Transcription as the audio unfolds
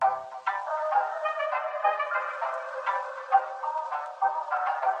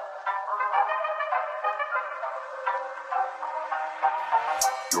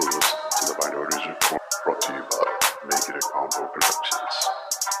Brought to you by Make It a Combo Productions.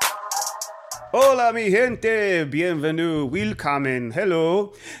 Hola, mi gente. Bienvenue. Willkommen.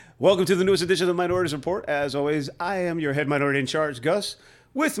 Hello. Welcome to the newest edition of the Minorities Report. As always, I am your head minority in charge, Gus.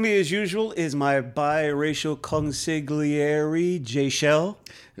 With me, as usual, is my biracial consigliere, Jay Shell.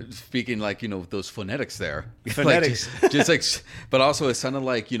 Speaking like, those phonetics there. Phonetics. just like, but also it sounded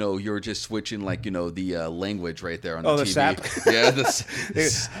like, you're just switching like, the language right there on the TV. The sap. Yeah,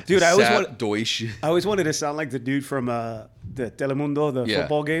 Dude, sap Deutsch. I always wanted to sound like the dude from the Telemundo, the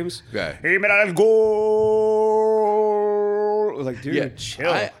football games. Yeah. Hey, mira el gol. Like, dude,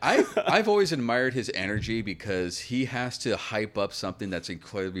 chill. I've always admired his energy because he has to hype up something that's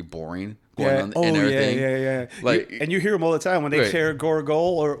incredibly boring and everything. Yeah. Like, and you hear him all the time when they score a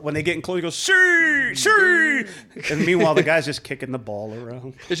goal or when they get in close, he goes, see. And meanwhile, the guy's just kicking the ball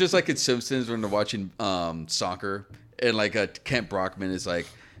around. It's just like in Simpsons when they're watching soccer and like Kent Brockman is like,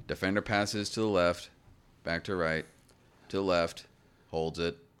 defender passes to the left, back to right, to the left, holds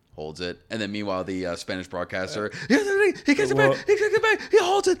it, and then meanwhile the Spanish broadcaster, he gets it back, he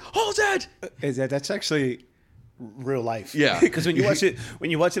holds it. That's actually real life. Yeah, because when you watch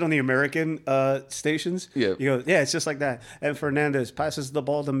it on the American stations, you go, it's just like that. And Fernandez passes the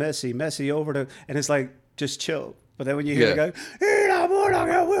ball to Messi over to, and it's like just chill. But then when you hear the guy,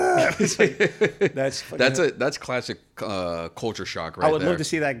 it's like, that's classic culture shock right there. I would love to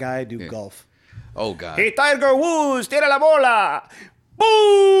see that guy do golf. Oh God. Hey, Tiger Woods, tira la bola.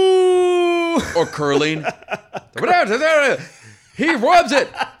 Boo! Or curling. He rubs it.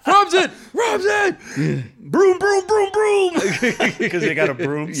 Broom. Because they got a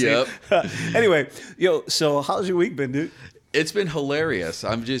broom. Yep. Anyway, so how's your week been, dude? It's been hilarious.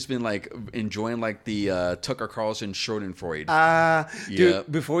 I've just been like enjoying like the Tucker Carlson Schadenfreude.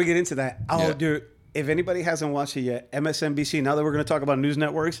 Dude, before we get into that, dude, if anybody hasn't watched it yet, MSNBC, now that we're going to talk about news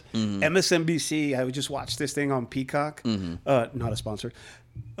networks, MSNBC, I just watched this thing on Peacock, not a sponsor.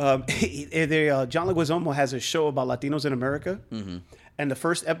 John Leguizamo has a show about Latinos in America, and the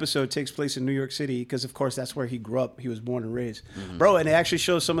first episode takes place in New York City because, of course, that's where he grew up. He was born and raised. Bro, and it actually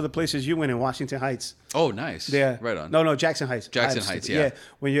shows some of the places you went in Washington Heights. Oh, nice. Yeah. Right on. No, Jackson Heights. Jackson Heights, yeah.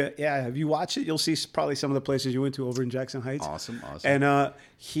 If you watch it, you'll see probably some of the places you went to over in Jackson Heights. Awesome. And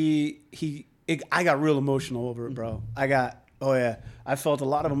I got real emotional over it, bro. I felt a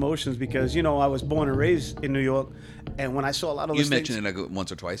lot of emotions because, I was born and raised in New York. And when I saw a lot of those things... You mentioned it like once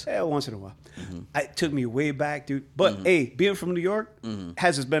or twice? Yeah, once in a while. It took me way back, dude. But, hey, being from New York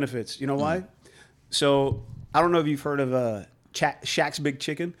has its benefits. You know why? So, I don't know if you've heard of Shaq's Big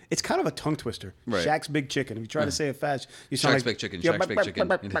Chicken. It's kind of a tongue twister. Right. Shaq's Big Chicken. If you try to say it fast, you sound Shaq's like... Big Chicken. Shaq's Big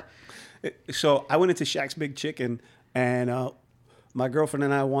Chicken. So, I went into Shaq's Big Chicken, and... my girlfriend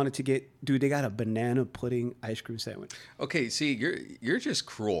and I wanted to they got a banana pudding ice cream sandwich. Okay, see, you're just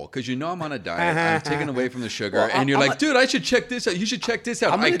cruel because I'm on a diet. I'm taking away from the sugar, and you're like, dude, I should check this out. You should check this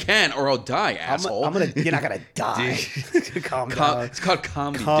out. I can't, or I'll die, asshole. You're not gonna die. Calm down. It's called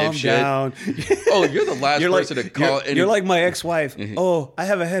comedy, Calm dipshit. down. Oh, you're the last person to call. You're like my ex-wife. Oh, I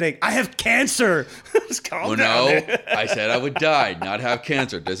have a headache. I have cancer. Just calm down. No, I said I would die, not have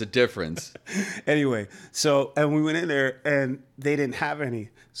cancer. There's a difference. Anyway, and we went in there, and they didn't have any.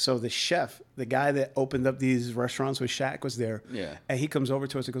 So the chef, the guy that opened up these restaurants with Shaq, was there. Yeah. And he comes over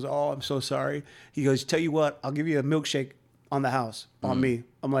to us and goes, "Oh, I'm so sorry." He goes, "Tell you what, I'll give you a milkshake on the house, on me."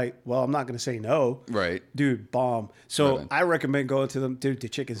 I'm like, well, I'm not going to say no. Right. Dude, bomb. So Right. I recommend going to them. Dude, the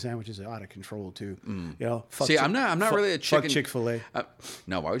chicken sandwiches are out of control too. See, I'm not really a chicken. Fuck Chick-fil-A.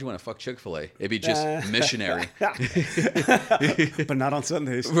 No, why would you want to fuck Chick-fil-A? It'd be just missionary. But not on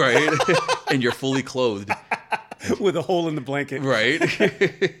Sundays. Right. And you're fully clothed. With a hole in the blanket. Right.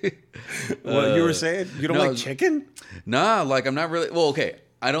 What you were saying? You don't like chicken? Nah, like I'm not really. Well, okay.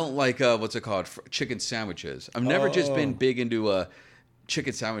 I don't like what's it called? Chicken sandwiches. I've never just been big into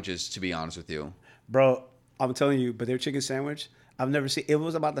chicken sandwiches, to be honest with you. Bro, I'm telling you, but their chicken sandwich, I've never seen. It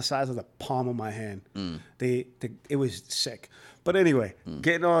was about the size of the palm of my hand. It was sick. But anyway,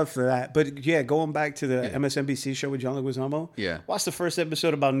 getting off of that. But yeah, going back to the MSNBC show with John Leguizamo. Yeah. Watch the first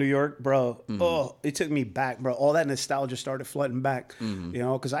episode about New York, bro. Oh, it took me back, bro. All that nostalgia started flooding back.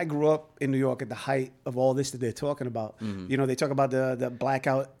 Because I grew up in New York at the height of all this that they're talking about. They talk about the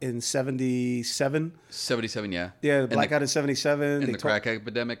blackout in 77. 77, yeah. Yeah, the blackout in 77. And the crack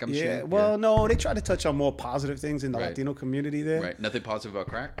epidemic, I'm sure. Well, no, they try to touch on more positive things in the Latino community there. Right. Nothing positive about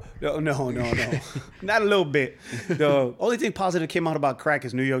crack? No. Not a little bit. The only thing positive came out about crack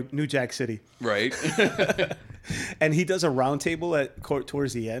is New Jack City. Right. And he does a roundtable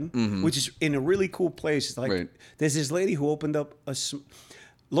towards the end, which is in a really cool place. Like, there's this lady who opened up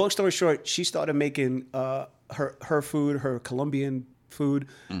long story short, she started making her food, her Colombian food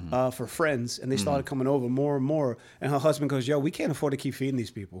for friends, and they started coming over more and more. And her husband goes, "Yo, we can't afford to keep feeding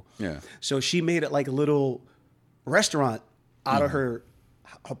these people." Yeah. So she made it like a little restaurant out of her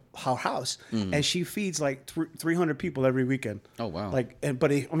house, and she feeds like 300 people every weekend. Oh, wow. Like,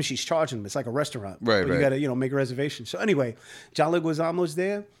 she's charging them. It's like a restaurant, Right, but you right. got to make a reservation. So anyway, John Leguizamo's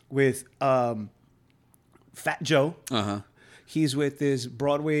there with Fat Joe. He's with this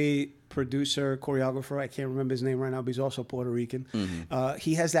Broadway producer, choreographer. I can't remember his name right now, but he's also Puerto Rican.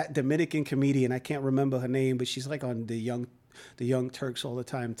 He has that Dominican comedian. I can't remember her name, but she's like on the Young Turks all the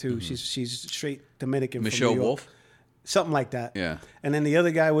time too. She's straight Dominican. Michelle from New York. Wolf? Something like that. Yeah. And then the other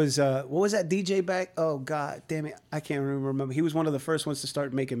guy was what was that DJ back? Oh God, damn it, I can't remember. He was one of the first ones to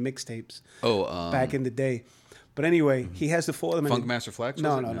start making mixtapes. Back in the day. But anyway, he has the four of them. Funk Master Flex?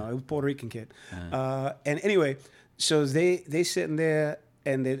 No, it was a Puerto Rican kid. And anyway, so they sitting there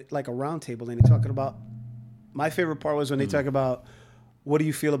and they're like a round table and they're talking about. My favorite part was when they talk about what do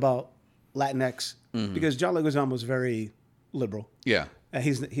you feel about Latinx, because John Leguizamo was very liberal. Yeah. And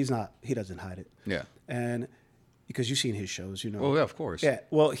he's not. He doesn't hide it. Yeah. And because you've seen his shows, you know. Oh, yeah, of course. Yeah.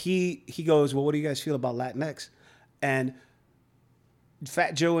 Well, he goes, well, what do you guys feel about Latinx? And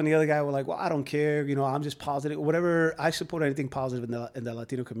Fat Joe and the other guy were like, well, I don't care. I'm just positive. Whatever. I support anything positive in the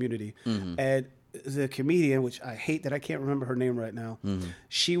Latino community. And the comedian, which I hate that I can't remember her name right now,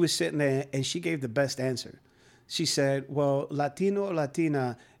 she was sitting there and she gave the best answer. She said, well, Latino or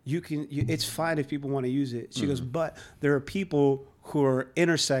Latina, it's fine if people want to use it. She goes, but there are people who are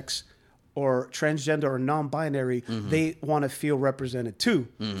intersex or transgender or non-binary, they want to feel represented too.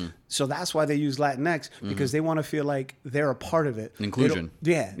 So that's why they use Latinx, because they want to feel like they're a part of it. Inclusion.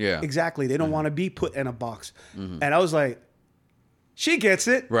 Yeah, exactly. They don't want to be put in a box. And I was like, she gets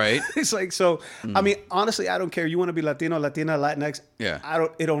it. Right. It's like, so, I mean, honestly, I don't care. You want to be Latino, Latina, Latinx. Yeah.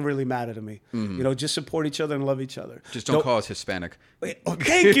 It don't really matter to me. Just support each other and love each other. Just don't call us Hispanic. Oh,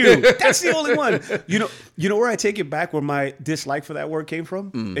 thank you. That's the only one. You know where I take it back, where my dislike for that word came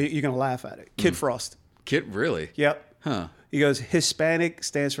from? You're going to laugh at it. Kid Frost. Kid, really? Yep. Huh. He goes, Hispanic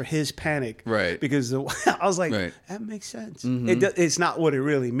stands for his panic. Right. Because I was like, that makes sense. It's not what it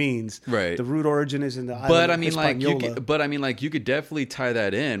really means. Right. The root origin is in the island But I of mean, Hispaniola. you could definitely tie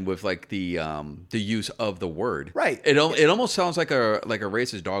that in with like the use of the word. Right. It almost sounds like a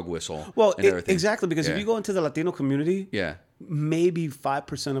racist dog whistle. Well, and everything. exactly, because if you go into the Latino community, maybe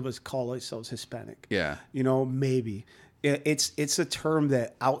 5% of us call ourselves Hispanic. Yeah. Maybe. It's a term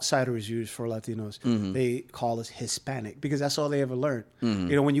that outsiders use for Latinos. They call us Hispanic because that's all they ever learned.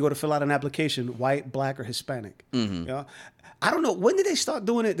 When you go to fill out an application, white, black, or Hispanic. I don't know. When did they start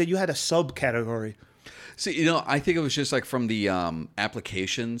doing it that you had a subcategory? See, I think it was just like from the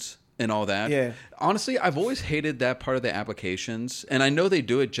applications and all that. Yeah. Honestly, I've always hated that part of the applications, and I know they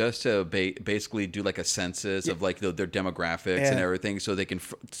do it just to basically do like a census of like their demographics and everything, so they can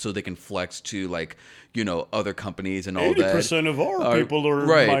flex to like other companies and all that. 80% of our people are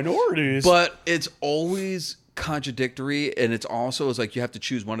minorities, but it's always contradictory, and it's also like you have to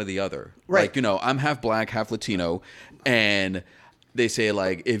choose one or the other. Right. Like I'm half black, half Latino, and they say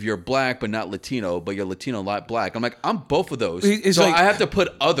like if you're black but not Latino, but you're Latino not black. I'm like, I'm both of those. It's so like, I have to put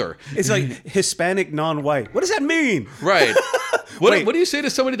other. It's like Hispanic non-white. What does that mean? Right. What do you say to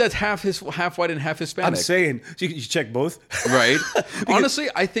somebody that's half white and half Hispanic? I'm saying you check both. Right. Honestly,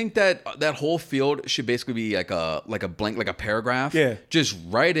 I think that whole field should basically be like a blank, like a paragraph. Yeah. Just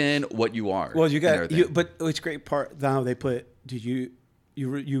write in what you are. Well, but it's great part now they put, do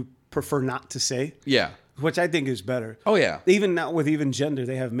you prefer not to say? Yeah. Which I think is better. Oh, yeah. Even now with even gender,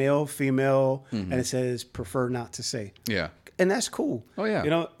 they have male, female, and it says prefer not to say. Yeah. And that's cool. Oh,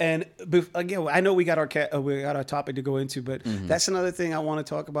 yeah. And again, I know we got our topic to go into, but that's another thing I want to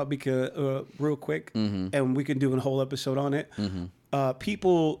talk about because real quick, and we can do a whole episode on it.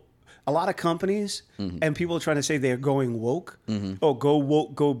 People, a lot of companies, and people are trying to say they're going woke. Oh, go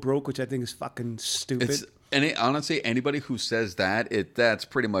woke, go broke, which I think is fucking stupid. Honestly, anybody who says that's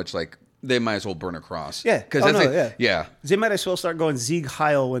pretty much like, they might as well burn a cross. Yeah. Because yeah. They might as well start going Sieg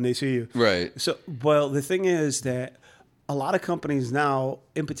Heil when they see you. Right. So, well, the thing is that a lot of companies now,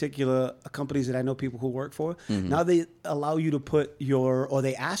 in particular, companies that I know people who work for, now they allow you to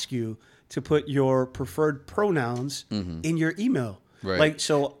they ask you to put your preferred pronouns in your email. Right. Like,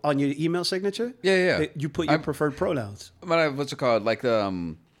 so on your email signature, you put your preferred pronouns. What's it called? Like what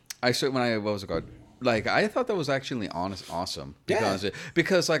was it called? Like, I thought that was actually awesome.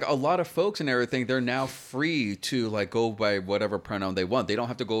 Because like a lot of folks and everything, they're now free to like go by whatever pronoun they want. They don't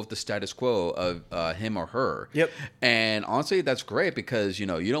have to go with the status quo of him or her. Yep. And honestly, that's great because, you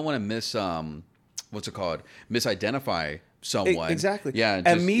don't want to misidentify someone. Exactly.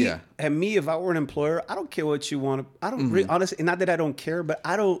 Yeah. And me, if I were an employer, I don't care what you want to. I don't honestly, not that I don't care, but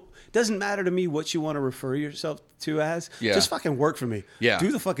I don't. Doesn't matter to me what you want to refer yourself to as. Yeah. Just fucking work for me. Yeah.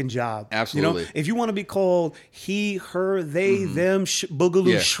 Do the fucking job. Absolutely. You know, if you want to be called he, her, they, them,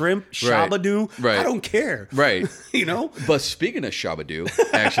 boogaloo, Yeah. shrimp, Right. shabadoo, Right. I don't care. Right. You know. But speaking of Shabadoo,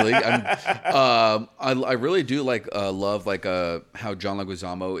 actually, I really do love how John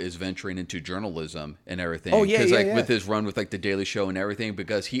Leguizamo is venturing into journalism and everything. Oh, yeah, because yeah, like yeah. with his run with like the Daily Show and everything,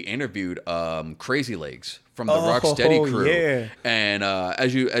 because he interviewed Crazy Legs from the Rocksteady crew. Yeah. And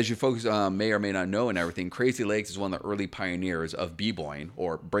as you folks may or may not know and everything, Crazy Legs is one of the early pioneers of b-boying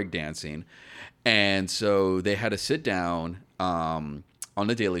or breakdancing. And so they had to sit down on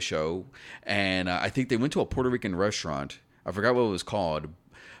the Daily Show, and I think they went to a Puerto Rican restaurant. I forgot what it was called,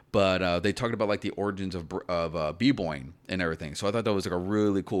 but they talked about like the origins of b-boying and everything. So I thought that was like a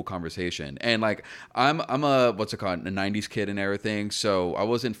really cool conversation. And like I'm a what's it called, a '90s kid and everything. So I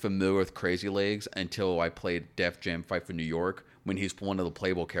wasn't familiar with Crazy Legs until I played Def Jam Fight for New York, when he's one of the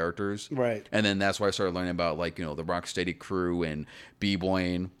playable characters. Right. And then that's why I started learning about like, you know, the Rocksteady crew and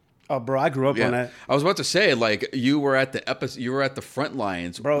b-boying. Oh, bro, I grew up on that. I was about to say, like, you were at the front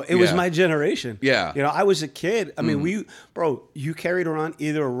lines, Bro, it was my generation. Yeah. You know, I was a kid. I mean, you carried around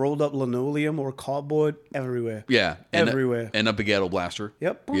either a rolled up linoleum or cardboard everywhere. Yeah, Everywhere. and a Ghetto Blaster.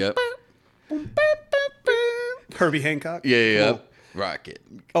 Yep. Yep. Herbie Hancock. Yeah. Cool. Rocket.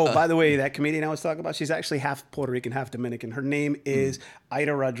 Oh, by the way, that comedian I was talking about, she's actually half Puerto Rican, half Dominican. Her name is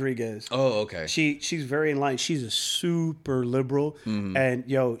Ida Rodriguez. Oh, okay. She's very in line. She's a super liberal, and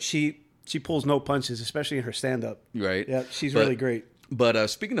she pulls no punches, especially in her stand up. Right. Yeah, she's really great. But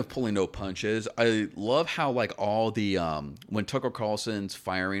speaking of pulling no punches, I love how like all the when Tucker Carlson's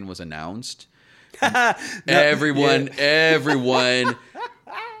firing was announced, everyone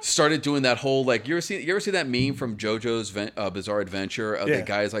started doing that whole like you ever see that meme from JoJo's Bizarre Adventure of the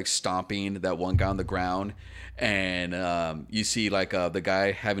guys like stomping that one guy on the ground, and you see like the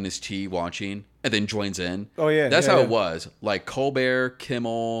guy having his tea watching and then joins in. Oh yeah, that's how it was. Like Colbert,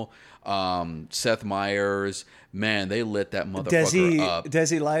 Kimmel, Seth Meyers, man, they lit that motherfucker up.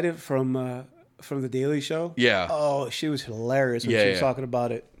 Desi lighted from the Daily Show. Yeah. Oh, she was hilarious when she was talking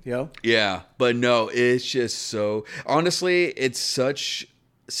about it. Yo. Yeah, but no, it's just so honestly, it's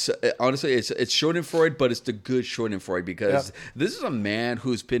Schadenfreude, but it's the good Schadenfreude because this is a man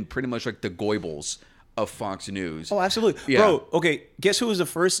who's been pretty much like the Goebbels of Fox News. Oh, absolutely. Yeah. Bro, okay, guess who was the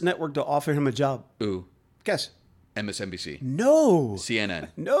first network to offer him a job? Ooh, Guess. MSNBC, No. CNN.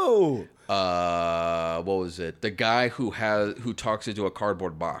 No. What was it? The guy who talks into a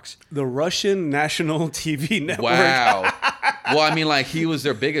cardboard box. The Russian National TV network. Wow. Well, I mean, like he was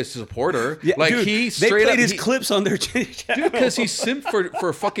their biggest supporter. Yeah, like dude, he they straight played up his clips on their channel. dude, because he simped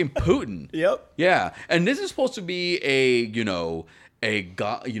for fucking Putin. Yep. Yeah, and this is supposed to be an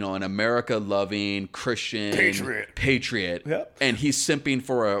America loving Christian patriot. Yep. And he's simping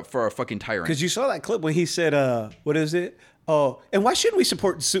for a fucking tyrant. Because you saw that clip when he said, what is it? Oh, and why shouldn't we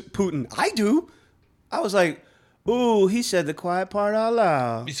support Putin? I do. I was like, ooh, he said the quiet part out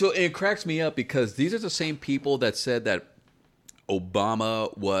loud. So it cracks me up because these are the same people that said that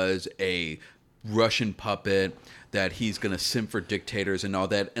Obama was a Russian puppet, that he's going to simp for dictators and all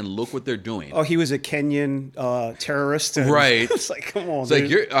that, and look what they're doing. Oh, he was a Kenyan terrorist. And Right. It's like, come on, It's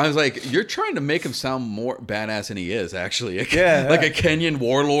dude. like you're trying to make him sound more badass than he is, actually. Yeah. Like a Kenyan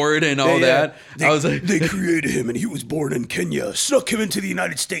warlord and all that. I was like, they created him and he was born in Kenya. Snuck him into the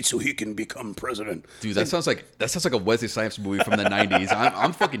United States so he can become president. dude, that sounds like a Wesley Snipes movie from the '90s.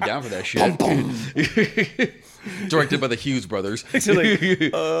 I'm fucking down for that shit. Directed by the Hughes brothers. It's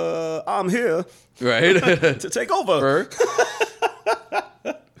like, I'm here Right? to take over.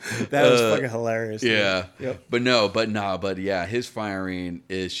 That was fucking hilarious. Dude. Yeah. Yep. But yeah, his firing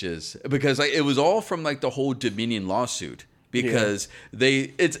is just because like it was all from like the whole Dominion lawsuit. Because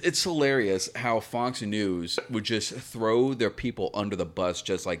it's hilarious how Fox News would just throw their people under the bus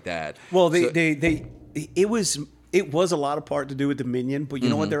just like that. Well, it was a lot of part to do with Dominion, but you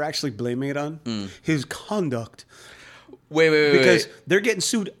know what they're actually blaming it on? His conduct. Wait. Because they're getting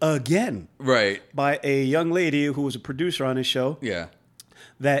sued again. Right. By a young lady who was a producer on his show. Yeah.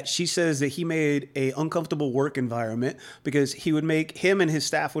 That she says that he made a uncomfortable work environment because him and his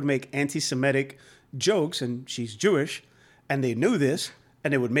staff would make anti-Semitic jokes, and she's Jewish, and they knew this,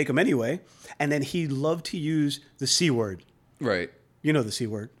 and they would make them anyway. And then he loved to use the C word. Right. You know the C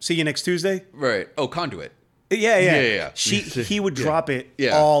word. See you next Tuesday? Right. Oh, conduit. Yeah. He would drop it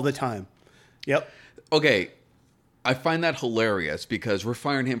all the time. Yep. Okay. I find that hilarious because we're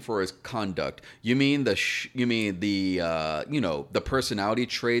firing him for his conduct. You mean the personality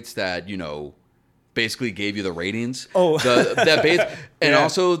traits that basically gave you the ratings. Oh. And Yeah.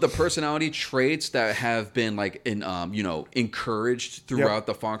 also the personality traits that have been like encouraged throughout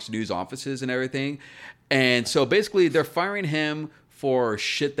the Fox News offices and everything. And so basically they're firing him for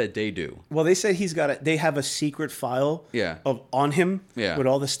shit that they do. Well, they said they have a secret file on him with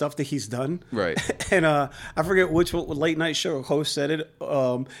all the stuff that he's done. Right. And I forget which late night show host said it.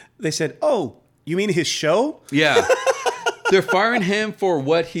 They said, "Oh, you mean his show?" Yeah. They're firing him for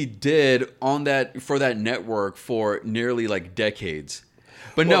what he did for that network for nearly like decades.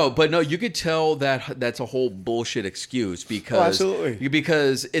 But no, you could tell that that's a whole bullshit excuse because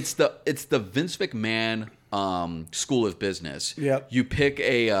because it's the Vince McMahon school of business. Yep. You pick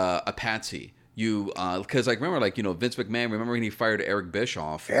a patsy. Because like remember like Vince McMahon, remember when he fired Eric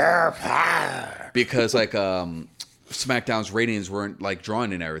Bischoff because like SmackDown's ratings weren't like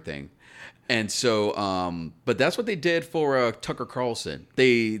drawn and everything. And so, but that's what they did for Tucker Carlson.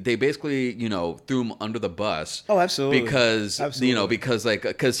 They basically, threw him under the bus. Oh, absolutely. Because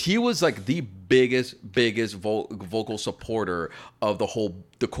he was like the biggest vocal supporter of the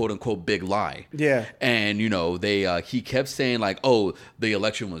quote unquote big lie. Yeah. And he kept saying like, oh, the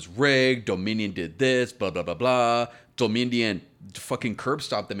election was rigged. Dominion did this, blah blah blah blah. Dominion fucking curb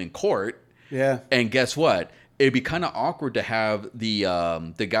stopped them in court. Yeah. And guess what? It'd be kind of awkward to have the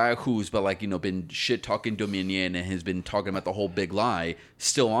guy who's been shit talking Dominion and has been talking about the whole big lie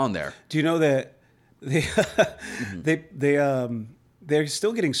still on there. Do you know that they're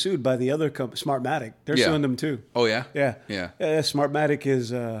still getting sued by the other company, Smartmatic. They're suing them too. Oh yeah, yeah. Smartmatic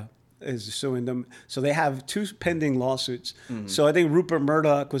is suing them. So they have 2 pending lawsuits. Mm-hmm. So I think Rupert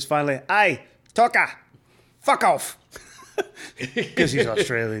Murdoch was finally, "Aye, Tucker, fuck off," because he's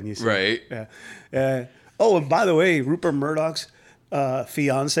Australian. You see, right? Yeah. Oh, and by the way, Rupert Murdoch's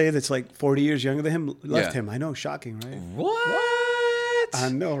fiance, that's like 40 years younger than him, left him. I know, shocking, right? What? I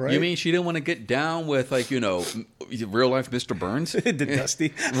know, right? You mean she didn't want to get down with real life Mr. Burns? The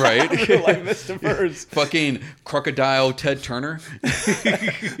Dusty, right? Real life Mr. Burns. Fucking crocodile Ted Turner.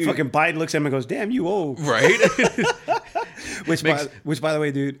 Fucking Biden looks at him and goes, "Damn, you old." Right. Which by the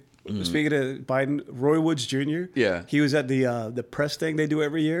way, dude. Mm-hmm. Speaking of Biden, Roy Woods Jr. Yeah, he was at the press thing they do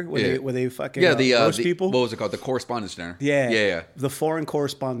every year where they fucking roast people. What was it called? The Correspondence Dinner. Yeah. The Foreign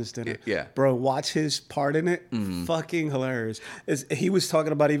Correspondence Dinner. Yeah, bro, watch his part in it. Mm-hmm. Fucking hilarious. He was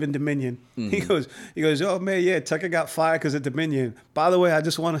talking about even Dominion. Mm-hmm. He goes, "Oh man, yeah, Tucker got fired because of Dominion. By the way, I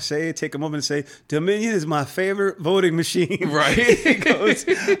just want to take a moment and say Dominion is my favorite voting machine." Right. he goes,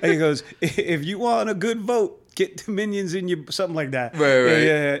 "If you want a good vote, get Dominions in your," something like that. Right.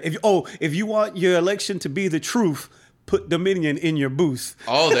 Yeah. If you want your election to be the truth, put Dominion in your booth.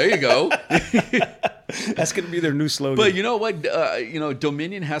 Oh, there you go. That's gonna be their new slogan. But you know what?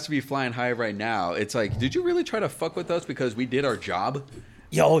 Dominion has to be flying high right now. It's like, did you really try to fuck with us because we did our job?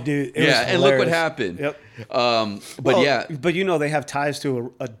 Yo, dude. And look what happened. Yep. But they have ties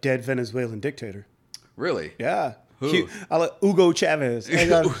to a dead Venezuelan dictator. Really? Yeah. Who? Hugo Chavez.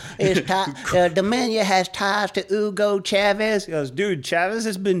 Dominion has ties to Hugo Chavez. He goes, "Dude, Chavez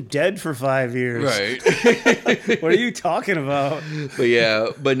has been dead for 5 years." Right. What are you talking about?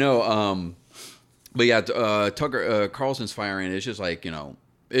 Tucker Carlson's firing is just like,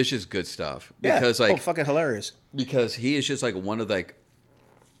 it's just good stuff. Because fucking hilarious. Because he is just like one of like,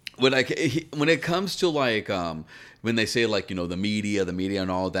 when it comes to like when they say like the media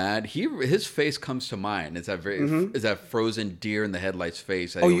and all that, his face comes to mind. It's that is that frozen deer in the headlights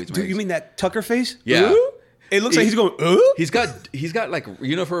face. That You mean that Tucker face? Yeah. Ooh? It looks like he's going. He's got like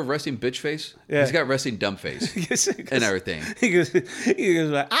for a resting bitch face. Yeah. He's got resting dumb face and everything. He goes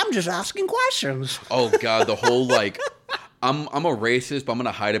like, "I'm just asking questions." Oh God, the whole like. I'm a racist, but I'm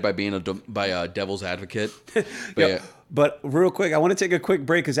gonna hide it by being a devil's advocate. But But real quick, I want to take a quick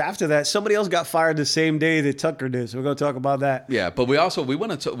break because after that, somebody else got fired the same day that Tucker did. So we're gonna talk about that. Yeah, but we also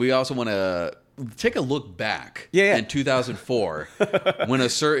want to take a look back. In 2004, when a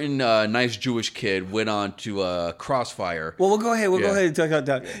certain nice Jewish kid went on to Crossfire. Well, we'll go ahead. We'll go ahead and talk about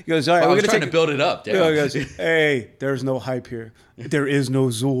that. He goes, "All right, we're gonna trying to build it up." He goes, "Hey, there's no hype here. There is no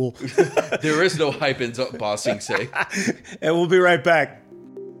Zool. There is no hype in Boss Sing Say." And we'll be right back.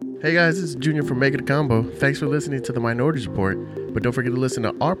 Hey guys, this is Junior from Make It a Combo. Thanks for listening to the Minorities Report. But don't forget to listen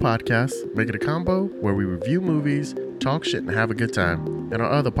to our podcast, Make It a Combo, where we review movies, talk shit, and have a good time. And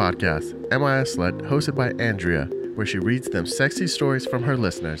our other podcast, MIS Sled, hosted by Andrea, where she reads them sexy stories from her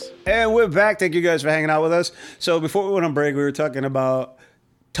listeners. And we're back. Thank you guys for hanging out with us. So before we went on break, we were talking about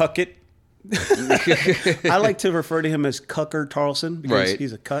Tuckett. I like to refer to him as Cucker Tarlson because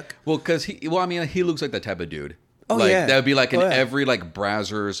he's a cuck. Well, he looks like that type of dude. Oh, like yeah. that would be like in Oh, yeah. every like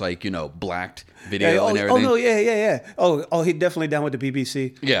Brazzers like blacked video and oh everything. no, yeah. Oh, he definitely down with the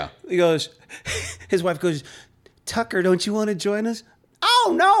BBC. Yeah. He goes, his wife goes, Tucker, don't you want to join us?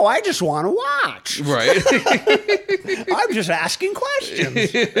 Oh no, I just want to watch. Right. I'm just asking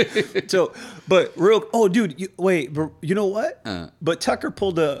questions. So, but dude, wait, but you know what? But Tucker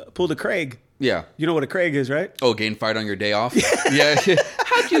pulled a Craig. Yeah. You know what a Craig is, right? Oh, getting fired on your day off? Yeah.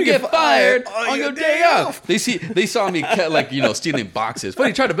 How'd you get fired on your day off? They saw me stealing boxes. What, are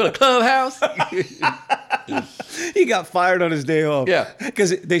you trying to build a clubhouse? He got fired on his day off. Yeah.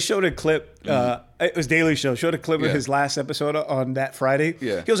 Because they showed a clip. It was Daily Show. Showed a clip of his last episode on that Friday.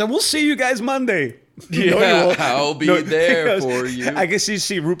 Yeah. He was like, "We'll see you guys Monday." Yeah, No, you won't. I'll be No, there he goes, for you. I guess you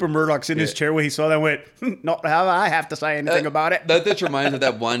see Rupert Murdoch's in his chair when he saw that and went, not how I have to say anything about it. That just reminds me of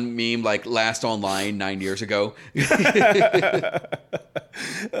that one meme like last online 9 years ago.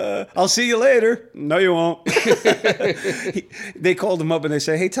 I'll see you later. No, you won't. They called him up and they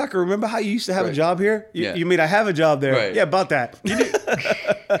said, "Hey, Tucker, remember how you used to have a job here? You mean I have a job there? Right. Yeah, about that."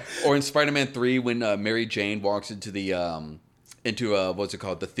 Or in Spider-Man 3 when Mary Jane walks into the what's it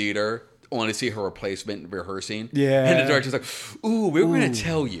called, the theater, only to see her replacement rehearsing. Yeah. And the director's like, "Ooh, we were going to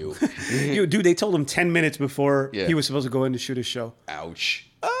tell you." Dude, they told him 10 minutes before Yeah. he was supposed to go in to shoot his show. Ouch.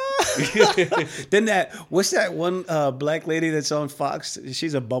 Then what's that one black lady that's on Fox?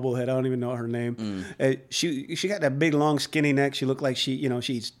 She's a bubblehead. I don't even know her name. She got that big, long, skinny neck. She looked like she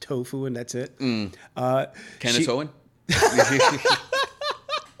eats tofu and that's it. Candace Owen?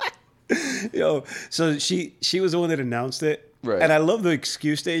 So she was the one that announced it. Right. And I love the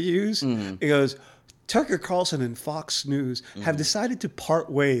excuse they use. It goes, Tucker Carlson and Fox News have decided to part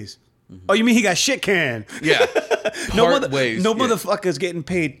ways. Oh, you mean he got shit canned? Yeah. No ways. Yeah. motherfucker's getting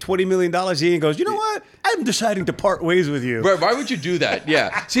paid $20 million a year and goes, you know what? I'm deciding to part ways with you. Right, why would you do that?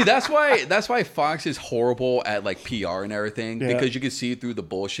 Yeah. See, that's why Fox is horrible at like PR and everything, because you can see through the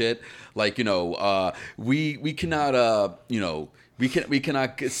bullshit. Like, we cannot we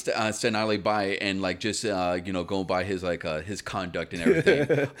cannot stand idly by and like just go by his his conduct and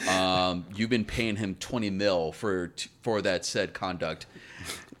everything. You've been paying him $20 million for that said conduct.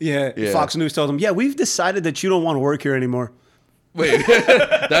 Yeah. Fox News told him, yeah, we've decided that you don't want to work here anymore. Wait,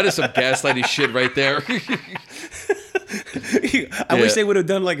 that is some gaslighty shit right there. I wish they would have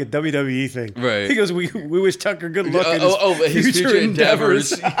done like a WWE thing. Right. He goes, we wish Tucker good luck in his future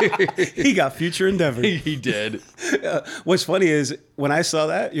endeavors. He got future endeavors. He did. What's funny is when I saw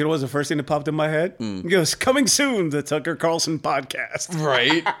that, you know what's the first thing that popped in my head? He goes, coming soon, the Tucker Carlson podcast.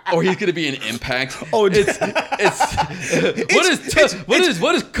 Right. Or he's gonna be an Impact. Oh, what is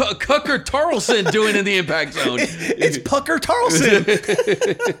Tucker Carlson doing in the Impact Zone? It's Pucker Tarlson.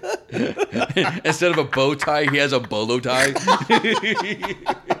 Instead of a bow tie, he has a bolo tie.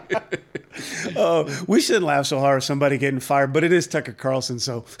 We shouldn't laugh so hard at somebody getting fired, but it is Tucker Carlson,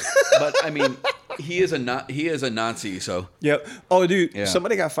 so. But I mean, he is a Nazi, so. Yep. Oh, dude, Yeah.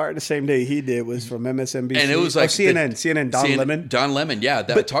 somebody got fired the same day he did was from MSNBC. And it was like CNN, Don Lemon. Don Lemon, yeah.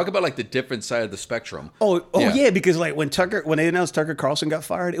 But talk about like the different side of the spectrum. Yeah, because like when they announced Tucker Carlson got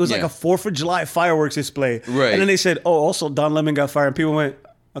fired, it was like a 4th of July fireworks display. Right. And then they said, oh, also Don Lemon got fired. And people went,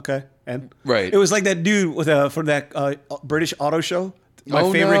 okay. And Right. It was like that dude with from that British auto show. My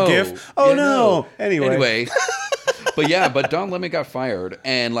Oh, favorite no. gif. Oh, Yeah, no. Anyway. But Don Lemon got fired,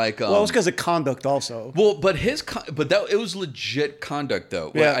 and like, Well, it was because of conduct also. well, but it was legit conduct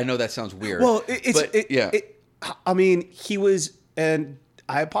though. Yeah. Well, I know that sounds weird. Well, I mean, he was, and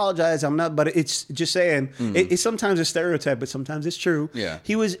I apologize, I'm not, but it's just saying, it's sometimes a stereotype, but sometimes it's true. Yeah.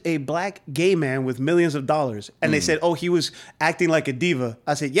 He was a black gay man with millions of dollars. And they said, oh, he was acting like a diva.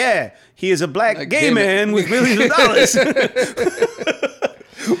 I said, yeah, he is a black gay man with millions of dollars.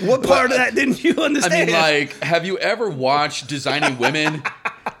 What part of that didn't you understand? I mean, like, have you ever watched Designing Women?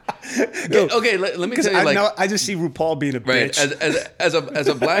 Okay, let me tell you, like, I just see RuPaul being a right, bitch. as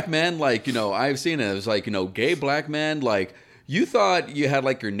a black man, like, I've seen it. It was like, gay black man, like, you thought you had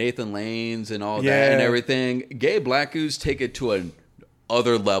like your Nathan Lanes and all that and everything. Gay black dudes take it to an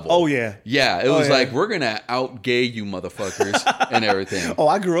other level. Oh, yeah. Yeah, it was like, we're gonna out gay you motherfuckers and everything. Oh,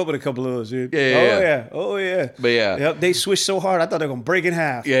 I grew up with a couple of those, dude. Yeah. Oh, yeah. But yeah. Yep, they swished so hard, I thought they were going to break in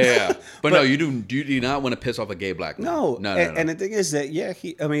half. Yeah. But no, you do not want to piss off a gay black man. No. No. And the thing is that,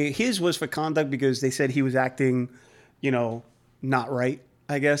 his was for conduct because they said he was acting, not right,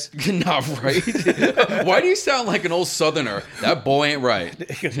 I guess. Not right. Why do you sound like an old Southerner? That boy ain't right.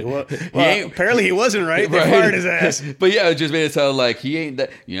 Apparently he wasn't right. They fired his ass. But yeah, it just made it sound like he ain't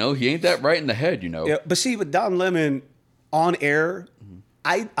that right in the head, Yeah, but see, with Don Lemon on air,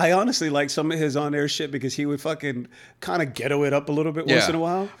 I honestly like some of his on-air shit because he would fucking kind of ghetto it up a little bit once in a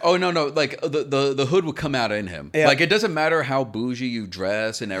while. Oh no, like the hood would come out in him. Yeah. Like it doesn't matter how bougie you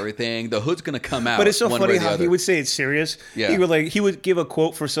dress and everything, the hood's gonna come out. But it's so one funny way or the how other. he would say it's serious. Yeah. He would give a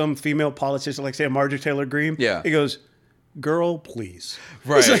quote for some female politician, like say Marjorie Taylor Greene. Yeah. He goes, "Girl, please."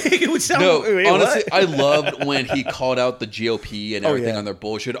 Right. It's like, it would sound. No, wait, honestly, what? I loved when he called out the GOP and everything yeah. on their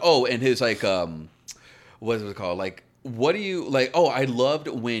bullshit. Oh, and his like, what is it called? Like, what do you like? Oh, I loved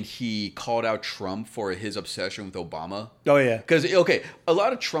when he called out Trump for his obsession with Obama. Oh yeah. Because okay, a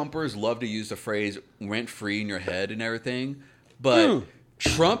lot of Trumpers love to use the phrase "rent free in your head" and everything, but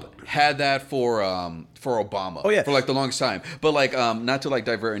Trump had that for Obama. Oh, yeah. For like the longest time. But like not to like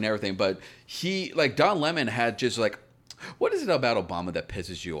divert and everything, but he like Don Lemon had just like, what is it about Obama that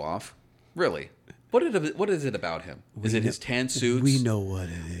pisses you off? Really? What is it about him? Is it his tan suits? We know what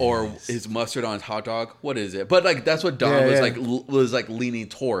it is. Or his mustard on his hot dog? What is it? But like that's what Don Yeah, was yeah. was like leaning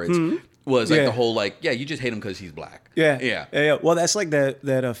towards. Was like Yeah. the whole like, yeah, you just hate him because he's black. Yeah. Well, that's like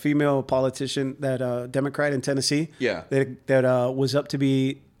that female politician, that Democrat in Tennessee. Yeah. That was up to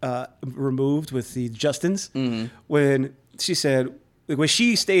be removed with the Justins when she said. When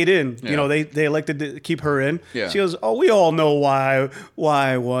she stayed in, you know, they elected to keep her in. Yeah. She goes, "Oh, we all know why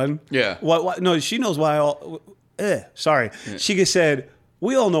I won." Yeah. Why? No, she knows why. Sorry. Yeah. She just said,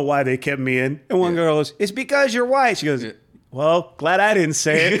 "We all know why they kept me in." And one girl goes, "It's because you're white." She goes, "Well, glad I didn't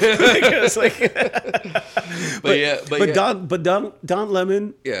say it." It's like, but Don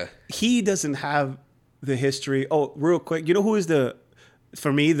Lemon, he doesn't have the history. Oh, real quick, you know who is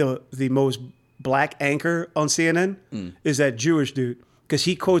for me the most black anchor on CNN is that Jewish dude, because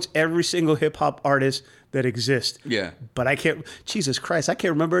he quotes every single hip hop artist that exists. Yeah. But I can't. Jesus Christ, I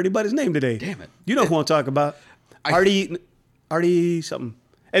can't remember anybody's name today. Damn it. You know who I'm talking about? Artie something.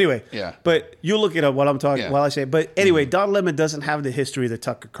 Anyway, Yeah. But you look it up while I'm talking, Yeah. while I say it. But anyway, Don Lemon doesn't have the history that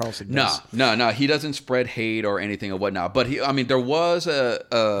Tucker Carlson does. No. He doesn't spread hate or anything or whatnot. But there was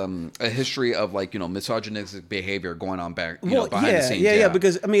a history of like, you know, misogynistic behavior going on back, behind the scenes. Yeah.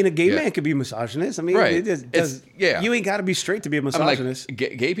 Because I mean, a gay man could be misogynist. I mean, Right. it just does. You ain't got to be straight to be a misogynist.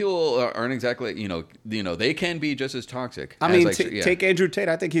 Gay people aren't exactly, you know, they can be just as toxic. I mean, take Andrew Tate.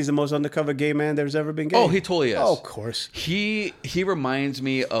 I think he's the most undercover gay man there's ever been gay. Oh, he totally is. Oh, of course. He reminds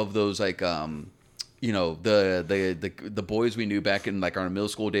me of those like you know, the boys we knew back in like our middle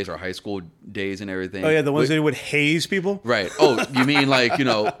school days, our high school days and everything. Oh yeah, the ones that would haze people. Right. Oh, you mean like, you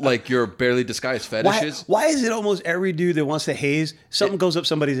know, like your barely disguised fetishes? Why is it almost every dude that wants to haze, something goes up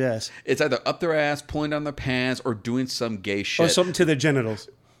somebody's ass? It's either up their ass, pulling down their pants, or doing some gay shit. Or something to their genitals.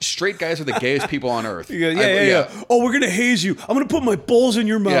 Straight guys are the gayest people on earth. Yeah. Oh, we're gonna haze you. I'm gonna put my balls in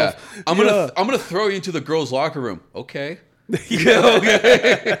your mouth. Yeah. I'm gonna throw you into the girls' locker room. Okay. Yeah.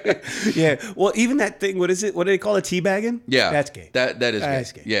 Well, even that thing. What is it? What do they call it? Teabagging? Yeah. That's gay. That is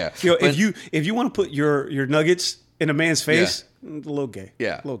That's gay. gay. Yeah. You know, if you want to put your nuggets in a man's face, a little gay.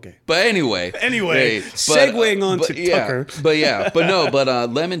 Yeah. A little gay. But anyway. Segueing on to Tucker. But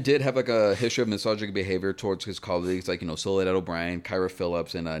Lemon did have like a history of misogynistic behavior towards his colleagues, like, you know, Soledad O'Brien, Kyra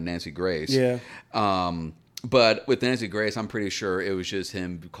Phillips, and Nancy Grace. Yeah. But with Nancy Grace, I'm pretty sure it was just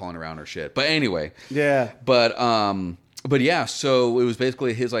him calling around her shit. But anyway. Yeah. But yeah, so it was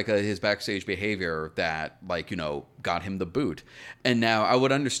basically his backstage behavior that, like, you know, got him the boot. And now I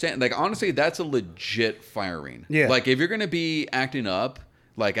would understand, like, honestly, that's a legit firing. Yeah. Like, if you're going to be acting up,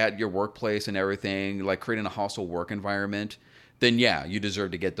 like, at your workplace and everything, like, creating a hostile work environment, then yeah, you deserve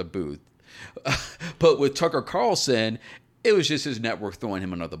to get the boot. But with Tucker Carlson, it was just his network throwing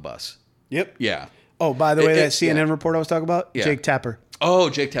him under the bus. Yep. Yeah. Oh, by the way, that CNN report I was talking about, Jake Tapper.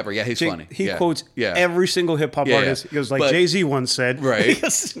 Oh, Jake Tapper. Yeah, he's funny. He quotes every single hip hop artist. He goes like Jay-Z once said. Right.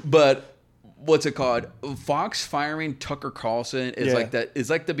 But what's it called? Fox firing Tucker Carlson is like that.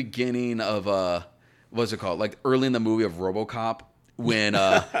 Is like the beginning of what's it called? Like early in the movie of RoboCop when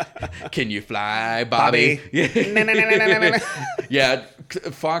can you fly, Bobby? Yeah.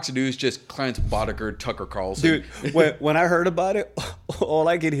 Fox News just Clarence Boddicker, Tucker Carlson. Dude, when I heard about it, all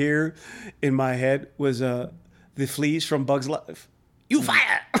I could hear in my head was the fleas from Bug's Life. You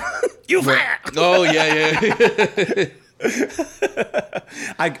fire! You fire! Oh yeah.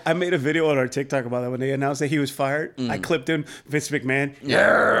 I made a video on our TikTok about that when they announced that he was fired. I clipped in Vince McMahon.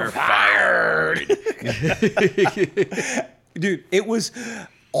 You're fired. Dude, it was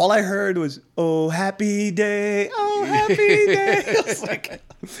all I heard was "Oh happy day, oh happy day." I was like,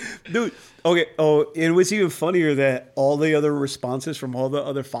 dude. Okay. Oh, it was even funnier that all the other responses from all the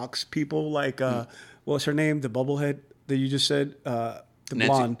other Fox people, like what's her name, the bubblehead that you just said, the Nancy,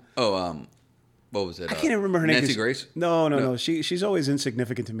 blonde. Oh, what was it? I can't even remember her name. Nancy Grace? No. She's always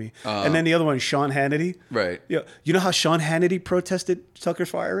insignificant to me. And then the other one, Sean Hannity. Right. Yeah. You know how Sean Hannity protested Tucker's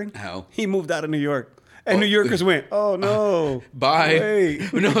firing? How? He moved out of New York. And New Yorkers went, oh no. Bye.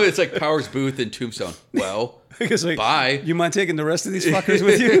 Wait. No, it's like Powers Booth and Tombstone. Well, Because like, bye. You mind taking the rest of these fuckers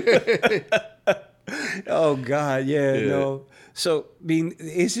with you? Oh God, yeah, no. So I mean,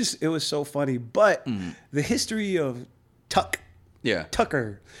 it was so funny. But the history of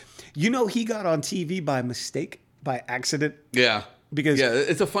Tucker, you know, he got on TV by mistake, by accident. Yeah. Because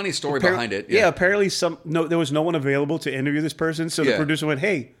it's a funny story behind it. Yeah, apparently there was no one available to interview this person, so the producer went,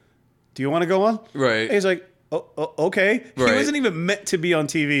 "Hey, do you want to go on?" Right. And he's like, oh, okay. Right. He wasn't even meant to be on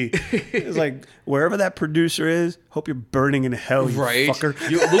TV. It's like, wherever that producer is, hope you're burning in hell, you fucker.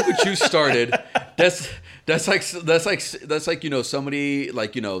 Look what you started. That's like you know, somebody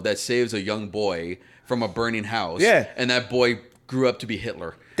like, you know, that saves a young boy from a burning house. Yeah. And that boy grew up to be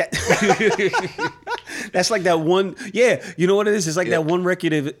Hitler. That's like that one. Yeah, you know what it is? It's like that one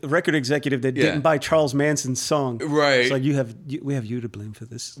record executive that didn't buy Charles Manson's song. Right. It's like we have you to blame for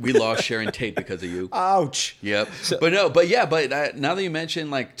this. We lost Sharon Tate because of you. Ouch. Yep. But now that you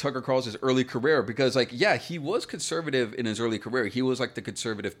mention like Tucker Carlson's early career, because like, yeah, he was conservative in his early career. He was like the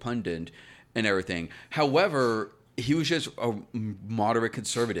conservative pundit and everything. However, he was just a moderate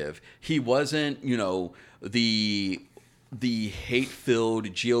conservative. He wasn't, you know, the hate-filled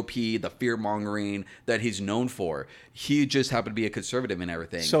GOP, the fear-mongering that he's known for. He just happened to be a conservative and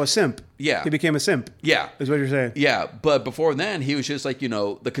everything. So a simp. Yeah. He became a simp. Yeah. Is what you're saying. Yeah, but before then, he was just like, you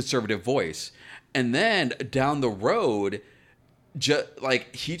know, the conservative voice. And then down the road,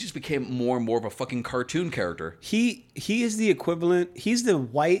 he just became more and more of a fucking cartoon character. He is the equivalent. He's the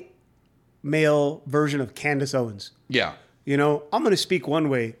white male version of Candace Owens. Yeah. You know, I'm going to speak one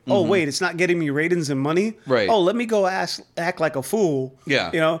way. Oh, wait, it's not getting me ratings and money? Right. Oh, let me go act like a fool.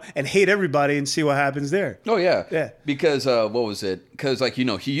 Yeah. You know, and hate everybody and see what happens there. Oh, yeah. Yeah. Because, what was it? Because, like, you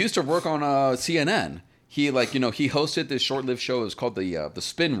know, he used to work on CNN. He, like, you know, he hosted this short-lived show. It was called the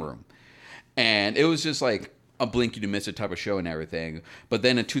Spin Room. And it was just, like, a blink you miss it type of show and everything. But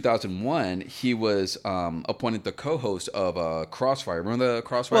then in 2001, he was appointed the co-host of Crossfire. Remember the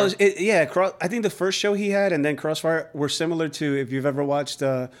Crossfire? Well, I think the first show he had and then Crossfire were similar to, if you've ever watched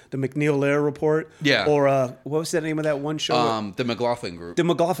the McNeil Lehrer Report. Yeah. Or what was the name of that one show? The McLaughlin Group. The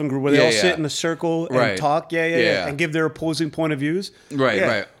McLaughlin Group, where they all sit in a circle and talk. Yeah. And give their opposing point of views.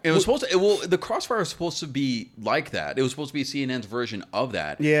 Right. It was supposed to. The Crossfire was supposed to be like that. It was supposed to be CNN's version of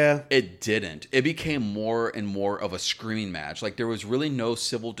that. Yeah. It didn't. It became more and more of a screaming match. Like, there was really no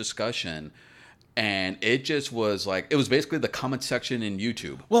civil discussion, and it just was like, it was basically the comment section in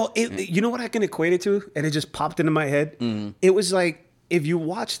YouTube. Well, you know what I can equate it to, and it just popped into my head. It was like, if you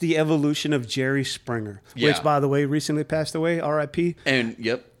watch the evolution of Jerry Springer, which, by the way, recently passed away, R.I.P. And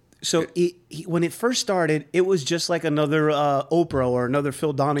yep. So when it first started, it was just like another Oprah or another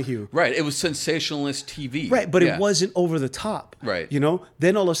Phil Donahue. Right. It was sensationalist TV. Right, but it wasn't over the top. Right. You know?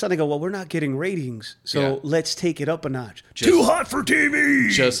 Then all of a sudden they go, well, we're not getting ratings, so let's take it up a notch. Too hot for TV!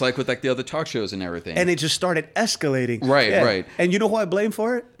 Just like with like the other talk shows and everything. And it just started escalating. Right. And you know who I blame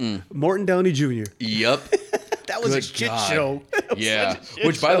for it? Morton Downey Jr. Yep. That was a shit show. Yeah.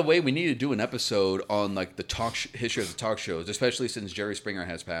 Which, by the way, we need to do an episode on like the history of the talk shows, especially since Jerry Springer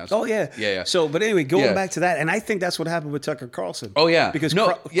has passed. Oh, yeah. Yeah. So, but anyway, going back to that, and I think that's what happened with Tucker Carlson. Oh, yeah. Because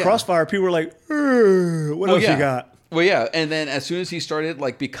Crossfire, people were like, what else you got? Well, yeah, and then as soon as he started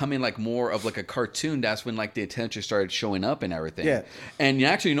like becoming like more of like a cartoon, that's when like the attention started showing up and everything. Yeah. And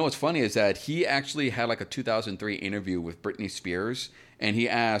actually, you know what's funny is that he actually had like a 2003 interview with Britney Spears, and he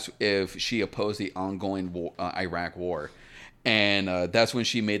asked if she opposed the ongoing Iraq war. And that's when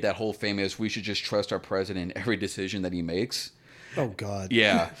she made that whole famous, we should just trust our president in every decision that he makes. Oh, God.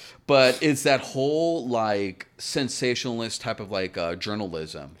 Yeah. But it's that whole like sensationalist type of like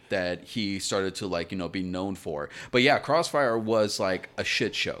journalism that he started to like, you know, be known for. But yeah, Crossfire was like a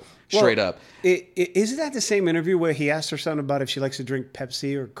shit show. Straight up. Isn't that the same interview where he asked her something about if she likes to drink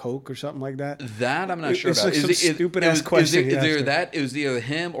Pepsi or Coke or something like that? That I'm not sure about. Like some stupid-ass question. It was either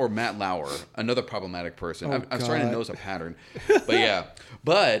him or Matt Lauer, another problematic person. I'm starting to notice a pattern. But yeah.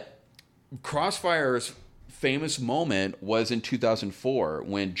 But Crossfire's famous moment was in 2004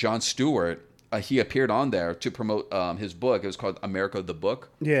 when Jon Stewart, he appeared on there to promote his book. It was called America the Book.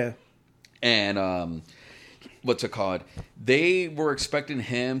 Yeah. And what's it called? They were expecting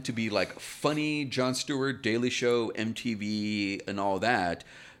him to be like funny Jon Stewart, Daily Show, MTV, and all that.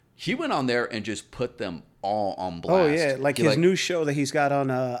 He went on there and just put them all on blast. Oh yeah, like his new show that he's got on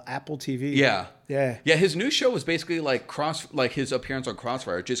Apple TV. Yeah. His new show was basically like his appearance on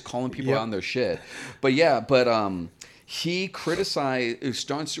Crossfire, just calling people out on their shit. But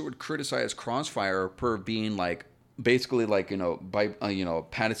Jon Stewart criticized Crossfire for being like basically like by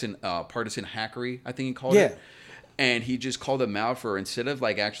partisan hackery, I think he called it. And he just called him out for, instead of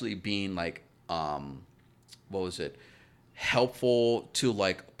like actually being like what was it, helpful to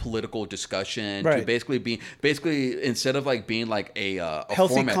like political discussion, to basically instead of like being like a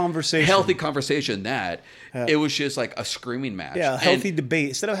healthy conversation, that it was just like a screaming match. Yeah, a healthy debate.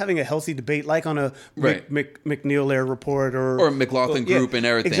 Instead of having a healthy debate like on a McNeil Air Report or McLaughlin Group and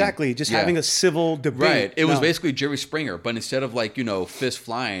everything. Exactly, just having a civil debate. Right. It was basically Jerry Springer, but instead of like, fist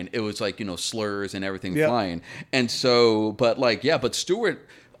flying, it was like, slurs and everything flying. And so, but Stewart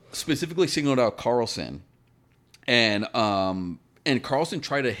specifically singled out Carlson. And Carlson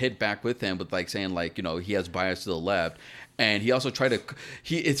tried to hit back with him with like saying like, he has bias to the left. And he also tried to,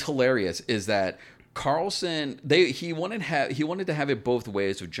 it's hilarious is that Carlson, he wanted to have it both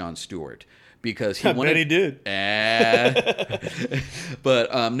ways with Jon Stewart, because he wanted, bet he did.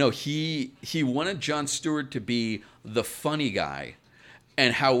 But no, he wanted Jon Stewart to be the funny guy.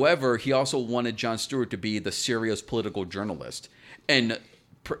 And however, he also wanted Jon Stewart to be the serious political journalist. And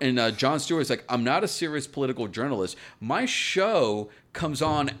Jon Stewart's like, I'm not a serious political journalist. My show comes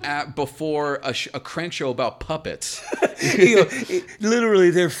on before a crank show about puppets.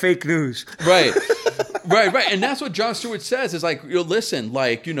 Literally, they're fake news. Right. And that's what Jon Stewart says is like, listen,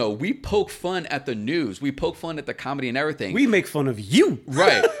 like, we poke fun at the news. We poke fun at the comedy and everything. We make fun of you.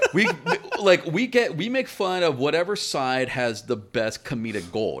 Right. We make fun of whatever side has the best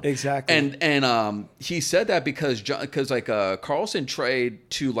comedic gold. Exactly. And he said that because Carlson tried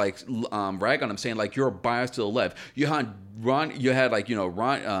to like rag on him, saying like, you're biased to the left. You had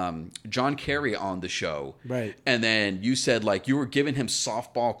John Kerry on the show. Right. And then you said like you were giving him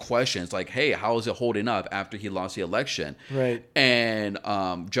softball questions like, hey, how is it holding up after he lost the election? Right. And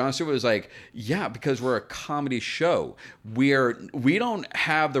Jon Stewart was like, yeah, because we're a comedy show. We don't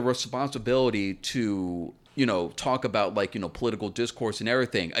have the responsibility to talk about like, political discourse and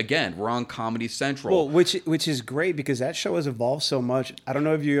everything. Again, we're on Comedy Central. Well, which is great because that show has evolved so much. I don't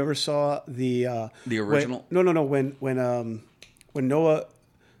know if you ever saw the original. When Noah,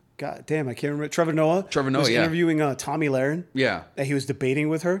 God damn, I can't remember. Trevor Noah was interviewing Tomi Lahren. Yeah. And he was debating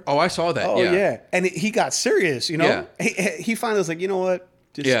with her. Oh, I saw that. Oh, yeah. And he got serious, Yeah. He finally was like, you know what?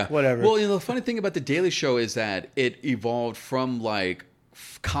 Just whatever. Well, the funny thing about The Daily Show is that it evolved from like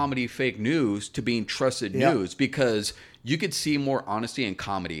comedy fake news to being trusted news, because you could see more honesty and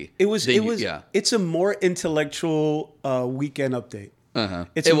comedy. It's a more intellectual Weekend Update. Uh-huh.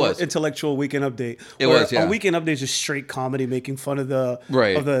 It's a more intellectual Weekend Update. A Weekend Update is just straight comedy, making fun of the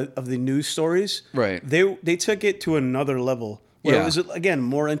of the news stories. Right. They took it to another level. Where it was, again,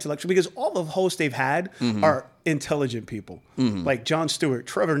 more intellectual, because all the hosts they've had are intelligent people. Like Jon Stewart,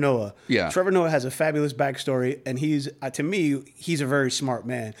 Trevor Noah. Yeah. Trevor Noah has a fabulous backstory, and he's to me, he's a very smart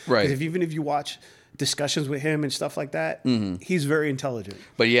man. Right. Because even if you watch discussions with him and stuff like that, he's very intelligent.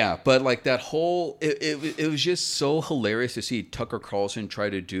 But like that whole, it was just so hilarious to see Tucker Carlson try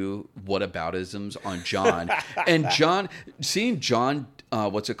to do whataboutisms on Jon. And seeing Jon,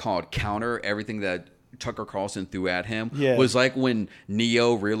 counter everything that Tucker Carlson threw at him was like when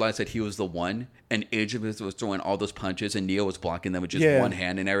Neo realized that he was the one, and Idris was throwing all those punches and Neo was blocking them with just one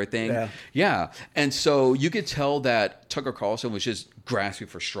hand and everything. Yeah. And so you could tell that Tucker Carlson was just grasping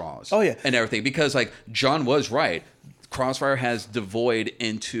for straws. Oh, yeah. And everything, because like Jon was right. Crossfire has devoid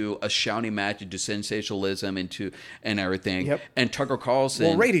into a shouting match, into sensationalism, and everything. Yep. And Tucker Carlson,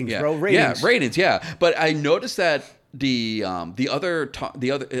 well, ratings, bro, ratings. Yeah, ratings, yeah. But I noticed that the other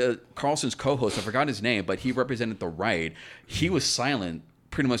Carlson's co-host, I forgot his name, but he represented the right. He was silent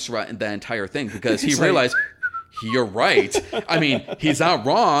pretty much throughout the entire thing, because he realized you're right. I mean, he's not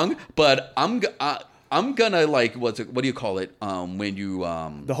wrong, but I'm gonna like what do you call it? When you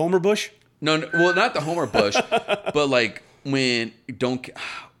the Homer Bush? No, well, not the Homer Bush, but like when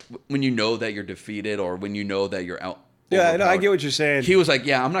you know that you're defeated, or when you know that you're out. Yeah, no, I get what you're saying. He was like,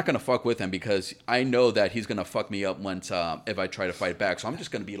 yeah, I'm not going to fuck with him, because I know that he's going to fuck me up once if I try to fight back. So I'm just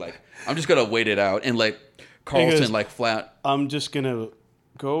going to wait it out and let Carlson like flat. I'm just going to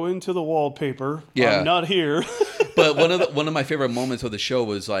go into the wallpaper. Yeah. I'm not here. But one of my favorite moments of the show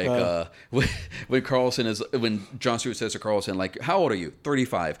was like when Jon Stewart says to Carlson, like, how old are you?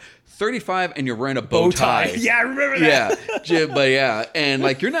 35, and you're wearing a bow tie. Yeah, I remember that. Yeah, but yeah, and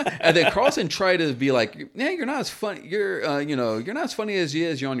like you're not. And then Carlson tried to be like, yeah, you're not as funny. You're you're not as funny as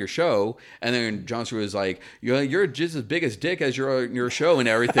you're on your show. And then Jon Stewart was like, you're just as big as dick as your show and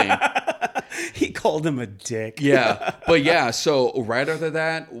everything. He called him a dick. Yeah, but yeah. So right after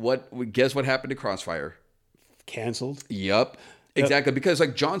that, guess what happened to Crossfire? Canceled. Yup. Exactly, because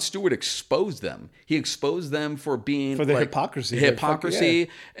like Jon Stewart exposed them. He exposed them for being For the like, hypocrisy.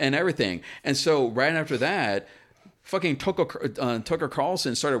 and everything. And so right after that, fucking Tucker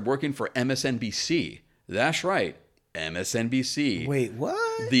Carlson started working for MSNBC. That's right, MSNBC. Wait,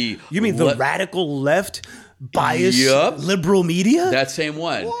 what? You mean the radical left biased liberal media? That same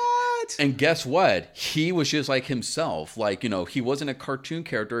one. What? And guess what? He was just like himself. Like, he wasn't a cartoon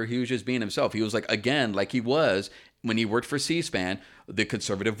character. He was just being himself. He was like, again, like he was when he worked for C-SPAN, the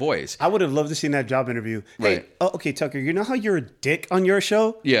conservative voice. I would have loved to see that job interview. Right. Hey, okay, Tucker, you know how you're a dick on your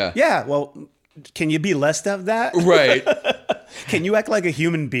show? Yeah. Yeah, well, can you be less of that? Right. Can you act like a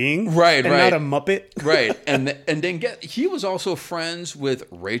human being? Right, and right. not a Muppet? Right. And then he was also friends with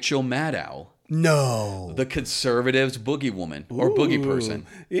Rachel Maddow, No. the conservatives' boogie woman or boogie person.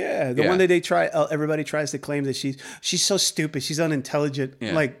 Yeah, the one that they try. Everybody tries to claim that she's so stupid. She's unintelligent.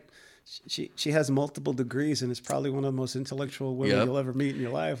 Yeah. Like she has multiple degrees and is probably one of the most intellectual women you'll ever meet in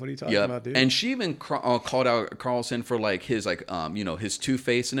your life. What are you talking about, dude? And she even called out Carlson for like his his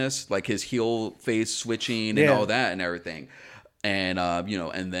two-facedness, like his heel face switching and all that and everything. And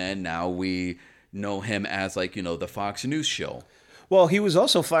and then now we know him as like the Fox News show. Well, he was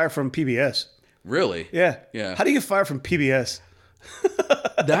also fired from PBS. Really? Yeah. Yeah. How do you get fired from PBS?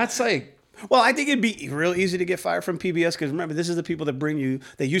 That's like. Well, I think it'd be real easy to get fired from PBS because remember, this is the people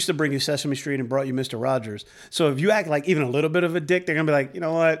that used to bring you Sesame Street and brought you Mr. Rogers. So if you act like even a little bit of a dick, they're gonna be like, you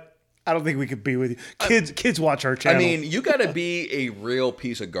know what? I don't think we could be with you. Kids watch our channel. I mean, you got to be a real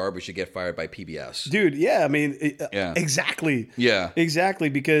piece of garbage to get fired by PBS. Dude, yeah, I mean, exactly. Yeah. Exactly,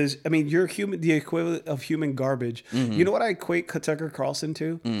 because, I mean, you're the equivalent of human garbage. Mm-hmm. You know what I equate Tucker Carlson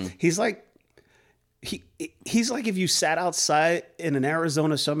to? He's like, he's like if you sat outside in an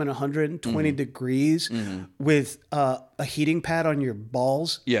Arizona summer in 120 degrees with a heating pad on your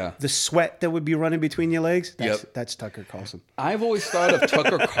balls. Yeah. The sweat that would be running between your legs. That's, Yep. that's Tucker Carlson. I've always thought of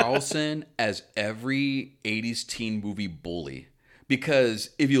Tucker Carlson as every 80s teen movie bully. Because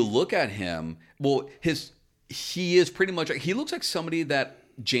if you look at him, well, he is pretty much, he looks like somebody that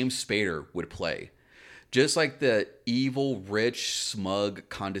James Spader would play. Just like the evil, rich, smug,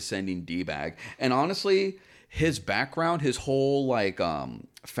 condescending D-bag. And honestly, his background, his whole like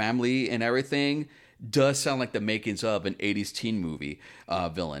family and everything does sound like the makings of an 80s teen movie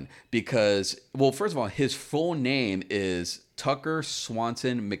villain. Because, well, first of all, his full name is Tucker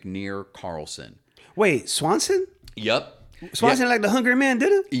Swanson McNear Carlson. Wait, Swanson? Yep. Swanson like the Hungry Man,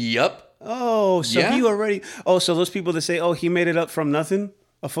 did it? Yep. Oh, so Yeah. he already... Oh, so those people that say, oh, he made it up from nothing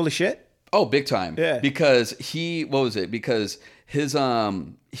are full of shit? Oh, big time. Yeah. Because what was it? Because his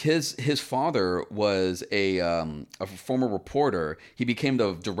father was a former reporter. He became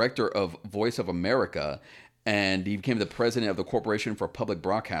the director of Voice of America, and he became the president of the Corporation for Public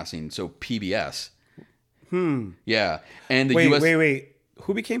Broadcasting, so PBS. Yeah. And the U.S. Wait.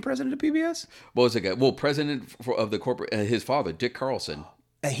 Who became president of PBS? What was it? Well, president of the corporate. His father, Dick Carlson.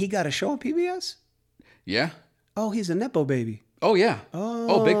 And he got a show on PBS? Yeah. Oh, he's a Nepo baby. Oh yeah.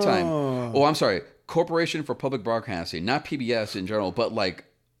 Oh, big time. Oh, I'm sorry. Corporation for Public Broadcasting, not PBS in general, but like,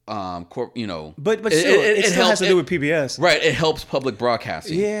 But still, it still has to do with PBS. Right. It helps public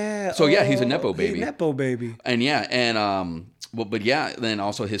broadcasting. Yeah. So yeah, he's a Nepo baby. He's a Nepo baby. And yeah, and but yeah, then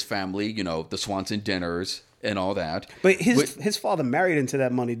also his family, the Swanson dinners and all that. But his father married into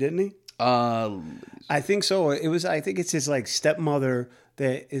that money, didn't he? I think so. I think it's his like stepmother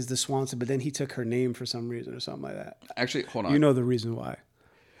that is the Swanson, but then he took her name for some reason or something like that. Actually, hold on. You know the reason why.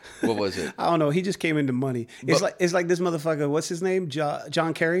 What was it? I don't know. He just came into money. It's like this motherfucker. What's his name?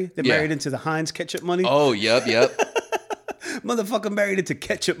 John Kerry. That married into the Heinz ketchup money. Oh, yep. Motherfucker married into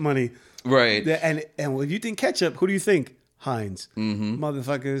ketchup money. Right. And if you think ketchup, who do you think? Heinz. Mm-hmm.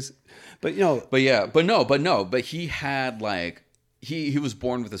 Motherfuckers. But But he had like. He was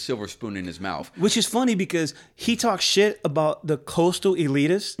born with a silver spoon in his mouth. Which is funny because he talks shit about the coastal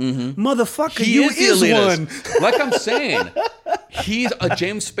elitists. Mm-hmm. Motherfucker, He you is the elitist. one. Like I'm saying, he's a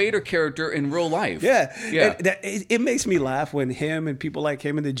James Spader character in real life. Yeah. Yeah. It makes me laugh when him and people like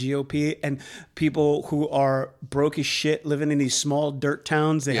him in the GOP and people who are broke as shit living in these small dirt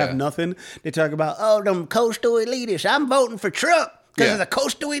towns, they have nothing. They talk about, oh, them coastal elitists. I'm voting for Trump. Because of the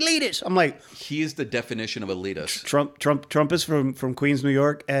coastal elitists. I'm like... He is the definition of elitist. Trump is from Queens, New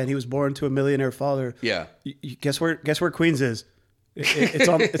York, and he was born to a millionaire father. Yeah. Guess where Queens is? It's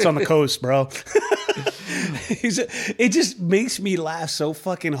on the coast, bro. It just makes me laugh so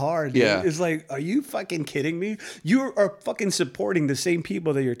fucking hard. Dude. Yeah. It's like, are you fucking kidding me? You are fucking supporting the same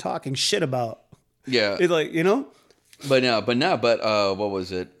people that you're talking shit about. Yeah. It's like, But what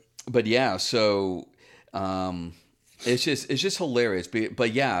was it? But yeah, so... It's just hilarious.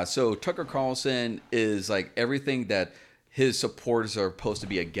 But yeah, so Tucker Carlson is like everything that his supporters are supposed to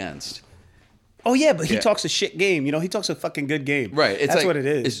be against. Oh yeah, but he Yeah. talks a shit game. You know, he talks a fucking good game. Right. It's That's like, what it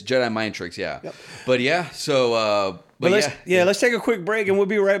is. It's Jedi mind tricks, yeah. Yep. But yeah, so But let's take a quick break and we'll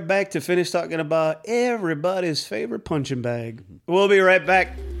be right back to finish talking about everybody's favorite punching bag. We'll be right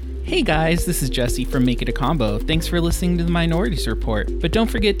back. Hey guys, this is Jesse from Make It a Combo. Thanks for listening to the Minorities Report. But don't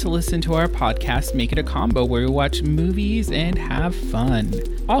forget to listen to our podcast, Make It a Combo, where we watch movies and have fun.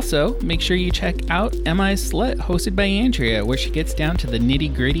 Also, make sure you check out Am I a Slut, hosted by Andrea, where she gets down to the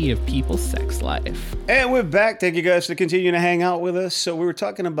nitty gritty of people's sex life. And we're back. Thank you guys for continuing to hang out with us. So we were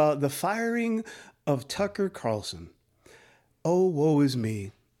talking about the firing of Tucker Carlson. Oh, woe is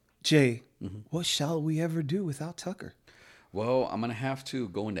me. Jay, what shall we ever do without Tucker? Well, I'm gonna have to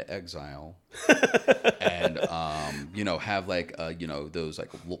go into exile, and have like those like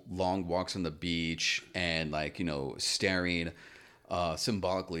long walks on the beach, and like staring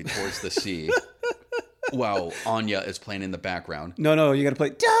symbolically towards the sea, while Anya is playing in the background. No, you got to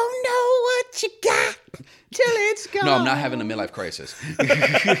play. Don't know what you got till it's gone. No, I'm not having a midlife crisis.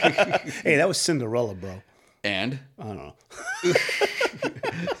 Hey, that was Cinderella, bro. And I don't know.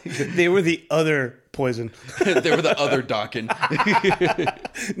 They were the other Poison. they were the other Dawkins.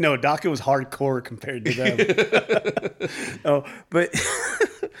 No, Dawkins was hardcore compared to them. Oh, but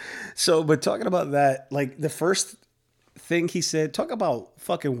but talking about that, like the first thing he said, talk about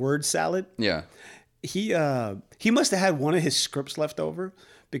fucking word salad. Yeah. He must have had one of his scripts left over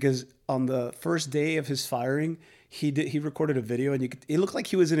because on the first day of his firing, he recorded a video and it looked like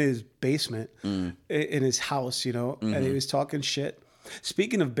he was in his basement in his house, and he was talking shit.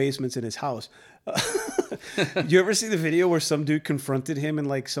 Speaking of basements in his house, you ever see the video where some dude confronted him in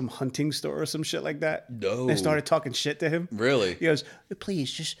like some hunting store or some shit like that? No. They started talking shit to him. Really? He goes,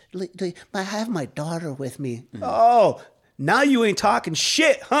 "Please, just I have my daughter with me." Oh, now you ain't talking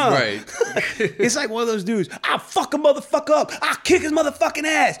shit, huh? Right. It's like one of those dudes. I'll fuck a motherfucker up. I'll kick his motherfucking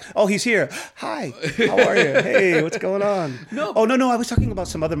ass. Oh, he's here. Hi. How are you? Hey, what's going on? No. Oh, no. I was talking about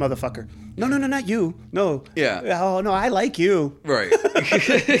some other motherfucker. No, not you. No. Yeah. Oh, no, I like you. Right.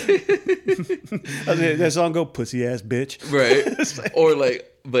 That song go, pussy ass bitch. Right. Or like,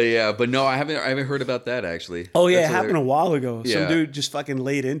 but no, I haven't heard about that actually. Oh yeah, That's it happened a while ago. Some Yeah. dude just fucking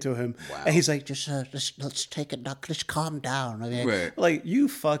laid into him, Wow. and he's like, "Just let's take it, let's calm down." Okay? Right. Like you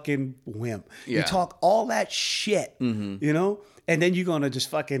fucking wimp. You Yeah. talk all that shit, and then you're gonna just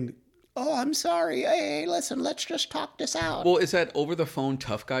fucking. Oh, I'm sorry. Hey, listen, let's just talk this out. Well, is that over the phone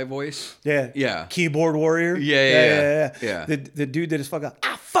tough guy voice? Yeah. Yeah. Keyboard warrior. Yeah. The dude that is fuck up.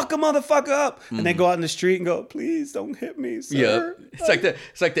 I fuck a motherfucker up, and then go out in the street and go, "Please don't hit me, sir." Yeah.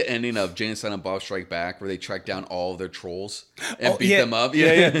 It's like the ending of Jane and Silent Bob Strike Back, where they track down all of their trolls and beat them up.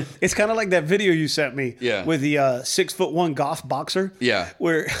 Yeah. It's kind of like that video you sent me. Yeah. With the 6'1" goth boxer. Yeah.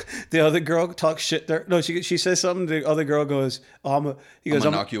 Where the other girl talks shit. There. No, she says something. The other girl goes, "Oh, he goes,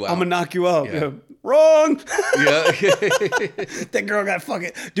 I'ma knock you out." I'm gonna knock you out." Yeah. Wrong. Yeah. That girl got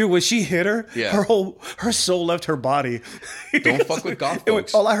fucking dude. When she hit her, Yeah. her soul left her body. Don't fuck with goth It was-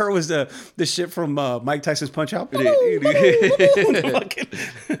 folks. all I heard was the shit from Mike Tyson's Punch Out. Fucking ding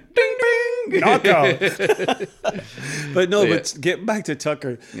ding knockout. But no, Yeah. but get back to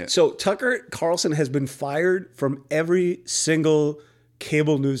Tucker. Yeah. So Tucker Carlson has been fired from every single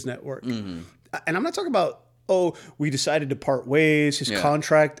cable news network, and I'm not talking about we decided to part ways. His Yeah.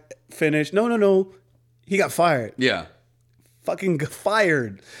 contract finished. No. He got fired. Yeah. Fucking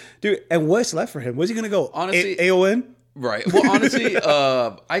fired, dude. And what's left for him? Where's he gonna go? Honestly- AON. Right. Well, honestly,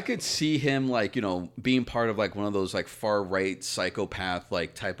 I could see him like, being part of like one of those like far right psychopath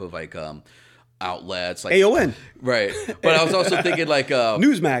like type of like outlets like AON. Right. But I was also thinking like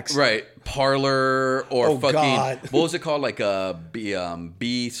Newsmax. Right. Parlor or Oh, fucking God. what was it called? Like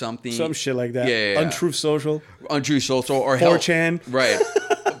B something. Some shit like that. Yeah. Untruth Social. Untruth Social or hell. 4chan. Right.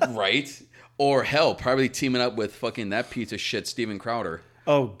 Right. Or hell, probably teaming up with fucking that piece of shit, Steven Crowder.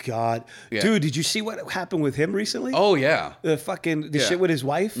 Oh God, Yeah. dude! Did you see what happened with him recently? Oh yeah. The Yeah. shit with his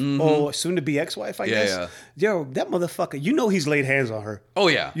wife, or soon to be ex-wife, I Yeah, guess. yeah. Yo, that motherfucker! You know he's laid hands on her. Oh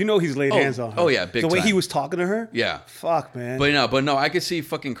yeah. You know he's laid hands on her. oh, yeah, big The way time. he was talking to her. Yeah. Fuck, man. But no, I could see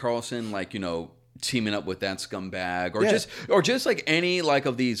fucking Carlson like teaming up with that scumbag or Yeah. just like any like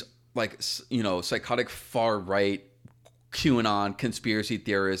of these like psychotic far right QAnon conspiracy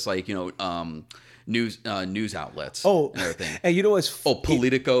theorists like news outlets. Oh, and everything. and you know what's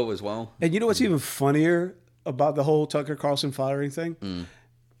Politico as well. and you know what's even funnier about the whole Tucker Carlson firing thing?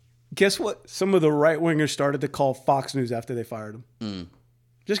 Guess what? Some of the right wingers started to call Fox News after they fired him.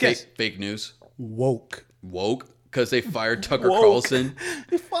 Just guess. Fake news. Woke. Woke because they fired Tucker Woke. Carlson.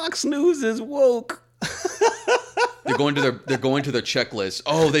 Fox News is woke. They're going to their checklist.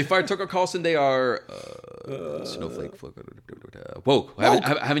 Oh, they fired Tucker Carlson. They are Snowflake. Woke.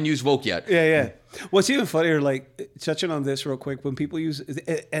 I haven't used woke yet. Yeah. What's even funnier, like touching on this real quick, when people use,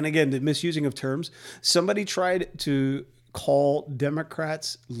 and again, the misusing of terms, somebody tried to call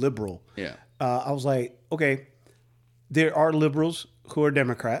Democrats liberal. Yeah. I was like, okay, there are liberals who are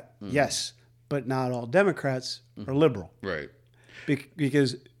Democrat, yes, but not all Democrats are liberal. Right.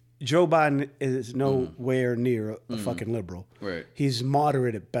 Because Joe Biden is nowhere near a fucking liberal. Right. He's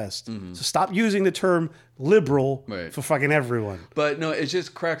moderate at best. So stop using the term liberal for fucking everyone. But no, it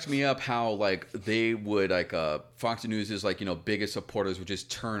just cracks me up how like they would like Fox News is like, you know, biggest supporters would just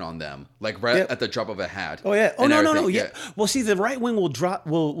turn on them like at the drop of a hat. Oh yeah. Oh and no. everything. Yeah. Well, see, the right wing will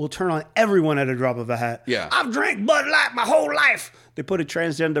turn on everyone at a drop of a hat. Yeah. I've drank Bud Light my whole life. They put a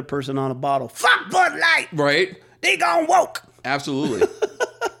transgender person on a bottle. Fuck Bud Light. Right. They gone woke. Absolutely.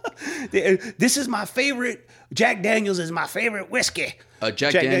 This is my favorite. Jack Daniels is my favorite whiskey.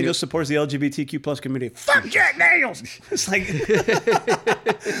 Jack Daniels Daniels supports the LGBTQ plus community. Fuck Jack Daniels. It's like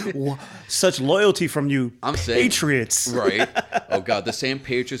such loyalty from you, I'm saying, patriots. Right? Oh god, the same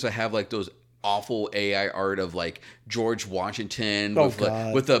patriots that have like those awful AI art of like George Washington with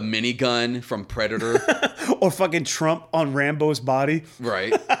a minigun from Predator, or fucking Trump on Rambo's body.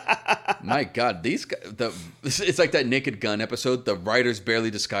 Right? My God, these guys, it's like that Naked Gun episode, the writer's barely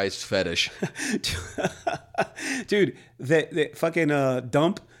disguised fetish. Dude, the fucking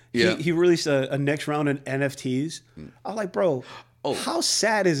Dump, yeah. he released a next round in NFTs. I'm like, bro, how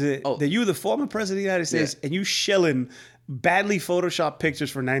sad is it that you, the former president of the United States, and you shelling badly photoshopped pictures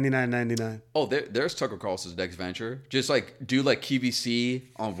for $99.99. Oh, there's Tucker Carlson's next venture. Just like do like QVC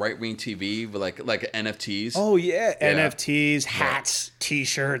on right wing TV with like NFTs. Oh yeah, NFTs, hats,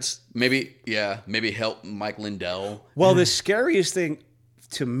 T-shirts. Maybe help Mike Lindell. Well, the scariest thing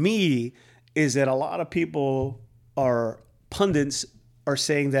to me is that a lot of pundits are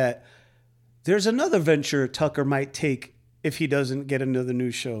saying that there's another venture Tucker might take if he doesn't get another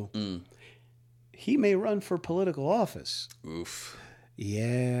news show. He may run for political office. Oof.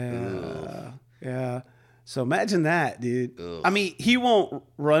 Yeah. Ugh. Yeah. So imagine that, dude. Ugh. I mean, he won't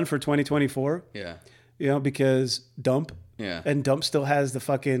run for 2024. Yeah. You know, because Dump. Yeah. And Dump still has the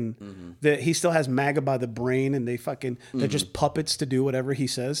fucking, he still has MAGA by the brain, and they're just puppets to do whatever he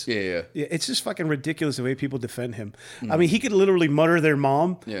says. Yeah. It's just fucking ridiculous the way people defend him. I mean, he could literally mutter their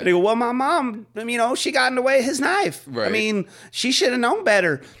mom. Yeah. And they go, well, my mom, you know, she got in the way of his knife. Right. I mean, she should have known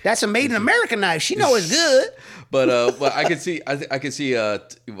better. That's a made in America knife. She know it's good. But I could see,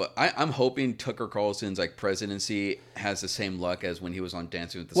 I'm hoping Tucker Carlson's like presidency has the same luck as when he was on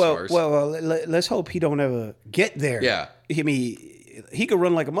Dancing with the Stars. Well, let's hope he don't ever get there. Yeah. I mean, he could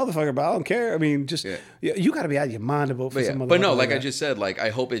run like a motherfucker, but I don't care. I mean, just you got to be out of your mind to vote for some motherfucker. But no, like I just said, like I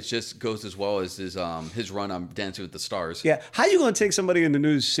hope it just goes as well as his run on Dancing with the Stars. Yeah, how you gonna take somebody in the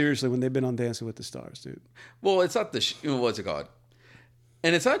news seriously when they've been on Dancing with the Stars, dude? Well, it's not what's it called?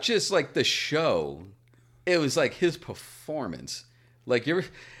 And it's not just like the show. It was like his performance. Like you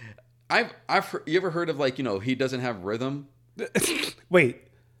ever heard of like, you know, he doesn't have rhythm? Wait,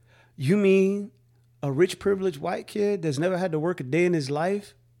 you mean a rich, privileged white kid that's never had to work a day in his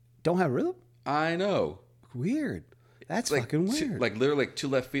life don't have rhythm? I know. Weird. That's like, fucking weird. Like literally like 2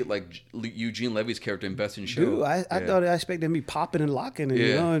 left feet, like Eugene Levy's character in Best in Show. Dude, I thought I expected him to be popping and locking and,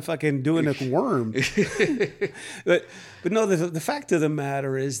 you know, and fucking doing a worm. But no, the fact of the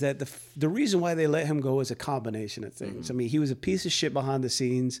matter is that the reason why they let him go is a combination of things. I mean, he was a piece of shit behind the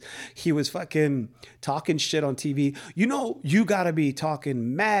scenes. He was fucking talking shit on TV. You know, you got to be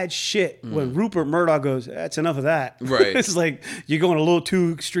talking mad shit when Rupert Murdoch goes, that's enough of that. Right. It's like, you're going a little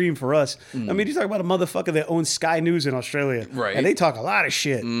too extreme for us. I mean, you talk about a motherfucker that owns Sky News in Australia. Right. And they talk a lot of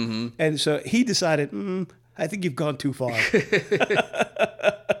shit. And so he decided, I think you've gone too far.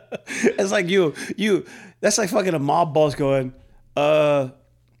 It's like that's like fucking a mob boss going,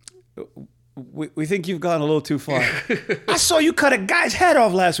 we think you've gone a little too far. I saw you cut a guy's head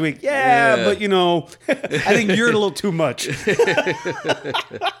off last week. Yeah. But you know, I think you're a little too much.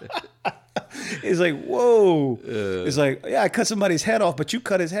 It's like, whoa. It's like, yeah, I cut somebody's head off, but you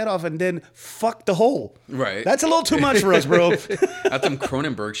cut his head off and then fuck the hole. Right. That's a little too much for us, bro. That's some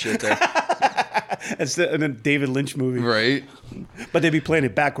Cronenberg shit there. It's and then David Lynch movie. Right. But they'd be playing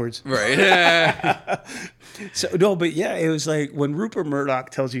it backwards. Right. So no, but yeah, it was like when Rupert Murdoch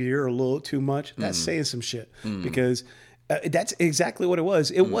tells you you're a little too much, that's saying some shit. Because that's exactly what it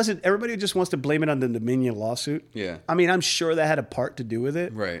was. It wasn't, everybody just wants to blame it on the Dominion lawsuit. Yeah. I mean, I'm sure that had a part to do with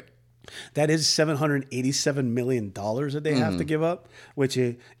it. Right. That is $787 million that they have to give up, which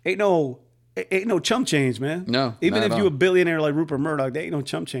ain't no chump change, man. No, even not if at you all. a billionaire like Rupert Murdoch, they ain't no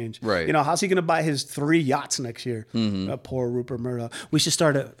chump change. Right. You know, how's he gonna buy his 3 yachts next year? Poor Rupert Murdoch. We should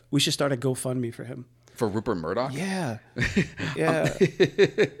start a GoFundMe for him. For Rupert Murdoch? Yeah. Yeah.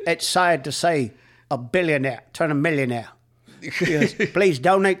 It's sad to say a billionaire turn a millionaire. Yes. Please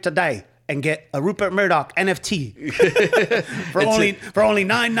donate today and get a Rupert Murdoch NFT for only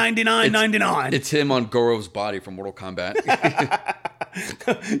 $9.99.99. It's him on Gorov's body from Mortal Kombat.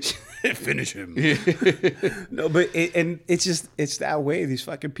 Finish him. No, but it's that way. These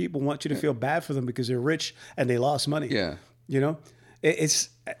fucking people want you to feel bad for them because they're rich and they lost money. Yeah. You know,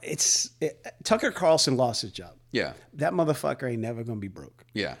 Tucker Carlson lost his job. Yeah. That motherfucker ain't never gonna be broke.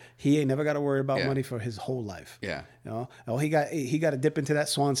 Yeah. He ain't never got to worry about Yeah. money for his whole life. Yeah. You know, oh, he got to dip into that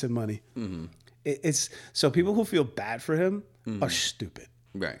Swanson money. Mm-hmm. It's so people who feel bad for him are stupid.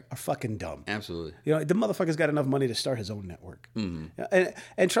 Right. Are fucking dumb. Absolutely. You know, the motherfucker's got enough money to start his own network. And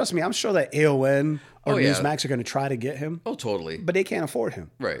trust me, I'm sure that AON or Newsmax are going to try to get him. Oh, totally. But they can't afford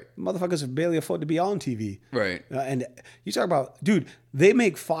him. Right. Motherfuckers barely afford to be on TV. Right. And you talk about, dude, they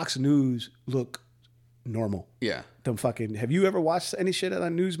make Fox News look normal. Yeah. Them fucking, have you ever watched any shit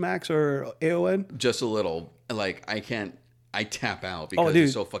on Newsmax or AON? Just a little. Like, I tap out because dude.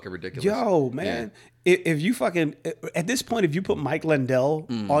 it's so fucking ridiculous. Yo, man. If you fucking, at this point, if you put Mike Lindell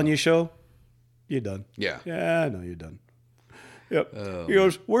on your show, you're done. Yeah. Yeah, no, you're done. Yep. He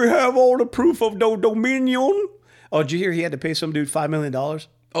goes, we have all the proof of the Dominion. Oh, did you hear he had to pay some dude $5 million?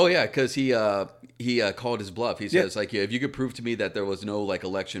 Oh, yeah, because he called his bluff. He says, like, if you could prove to me that there was no, like,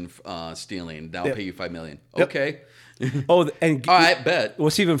 election stealing, then I'll pay you $5 million. Yep. Okay. Oh, and I bet.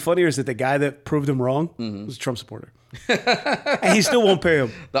 What's even funnier is that the guy that proved him wrong was a Trump supporter. And he still won't pay him.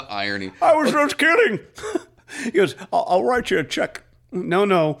 The irony. I was just kidding. He goes, I'll write you a check.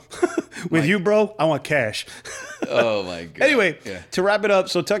 No. With you, bro, I want cash. Oh, my God. Anyway, to wrap it up,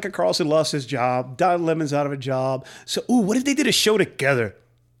 so Tucker Carlson lost his job. Don Lemon's out of a job. So, what if they did a show together?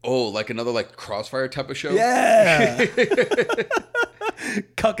 Oh, like another, like, Crossfire type of show? Yeah.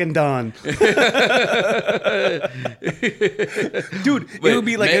 Cuck and Don. Dude, it would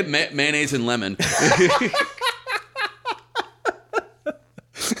be like mayonnaise and lemon.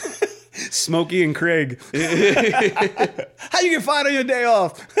 Smokey and Craig. How you get fired on your day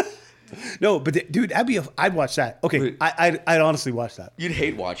off? No, but dude, I'd watch that. Okay, I'd honestly watch that. You'd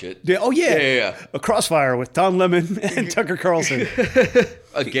hate watch it. Yeah, oh yeah. Yeah. A Crossfire with Don Lemon and Tucker Carlson.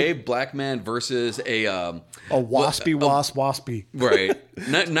 A gay black man versus a waspy. Right.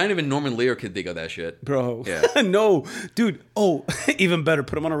 Not even Norman Lear could think of that shit. Bro. Yeah. No, dude. Oh, even better.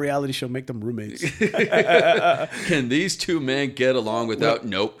 Put them on a reality show. Make them roommates. Can these two men get along without?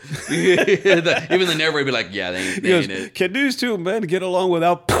 Nope. Even the narrator would be like, yeah, they ain't it. Can these two men get along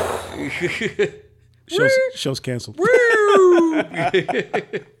without? Show's canceled.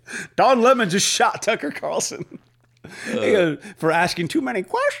 Don Lemon just shot Tucker Carlson. For asking too many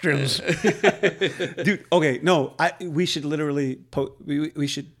questions. Dude, okay, no, we should literally we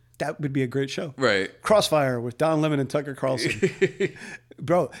should, that would be a great show. Right. Crossfire with Don Lemon and Tucker Carlson.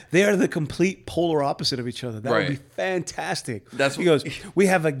 Bro, they are the complete polar opposite of each other. That would be fantastic. He goes, we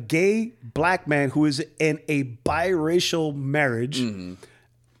have a gay black man who is in a biracial marriage, and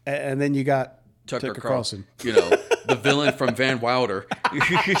then you got Tucker Carlson. You know, the villain from Van Wilder.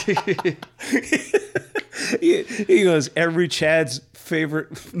 He goes, every Chad's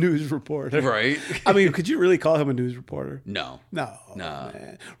favorite news reporter. Right. I mean, could you really call him a news reporter? No.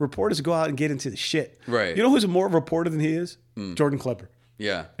 Man. Reporters go out and get into the shit. Right. You know who's more of a reporter than he is? Jordan Klepper.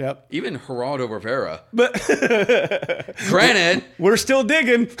 Yeah. Yep. Even Geraldo Rivera. But granted, we're still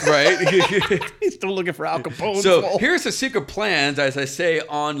digging. Right. He's still looking for Al Capone. So here's the secret plans, as I say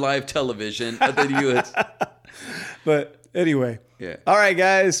on live television at the U.S. But anyway. Yeah. All right,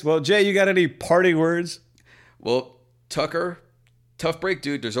 guys. Well, Jay, you got any parting words? Well, Tucker, tough break,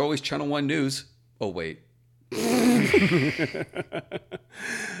 dude. There's always Channel 1 News. Oh, wait.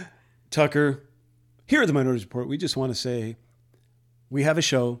 Tucker, here at the Minority Report, we just want to say we have a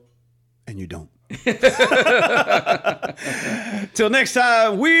show and you don't. Till next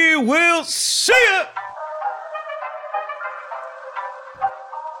time, we will see ya.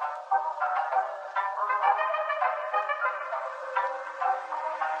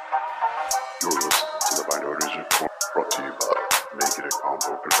 You're listening to the Minorities Report, brought to you by Make It a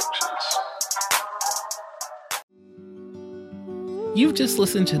Combo Productions. You've just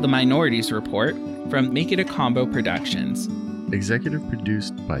listened to the Minorities Report from Make It a Combo Productions. Executive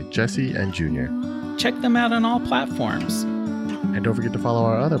produced by Jesse and Junior. Check them out on all platforms. And don't forget to follow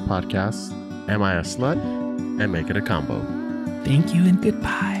our other podcasts, Am I a Slut? And Make It a Combo. Thank you and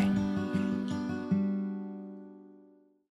goodbye.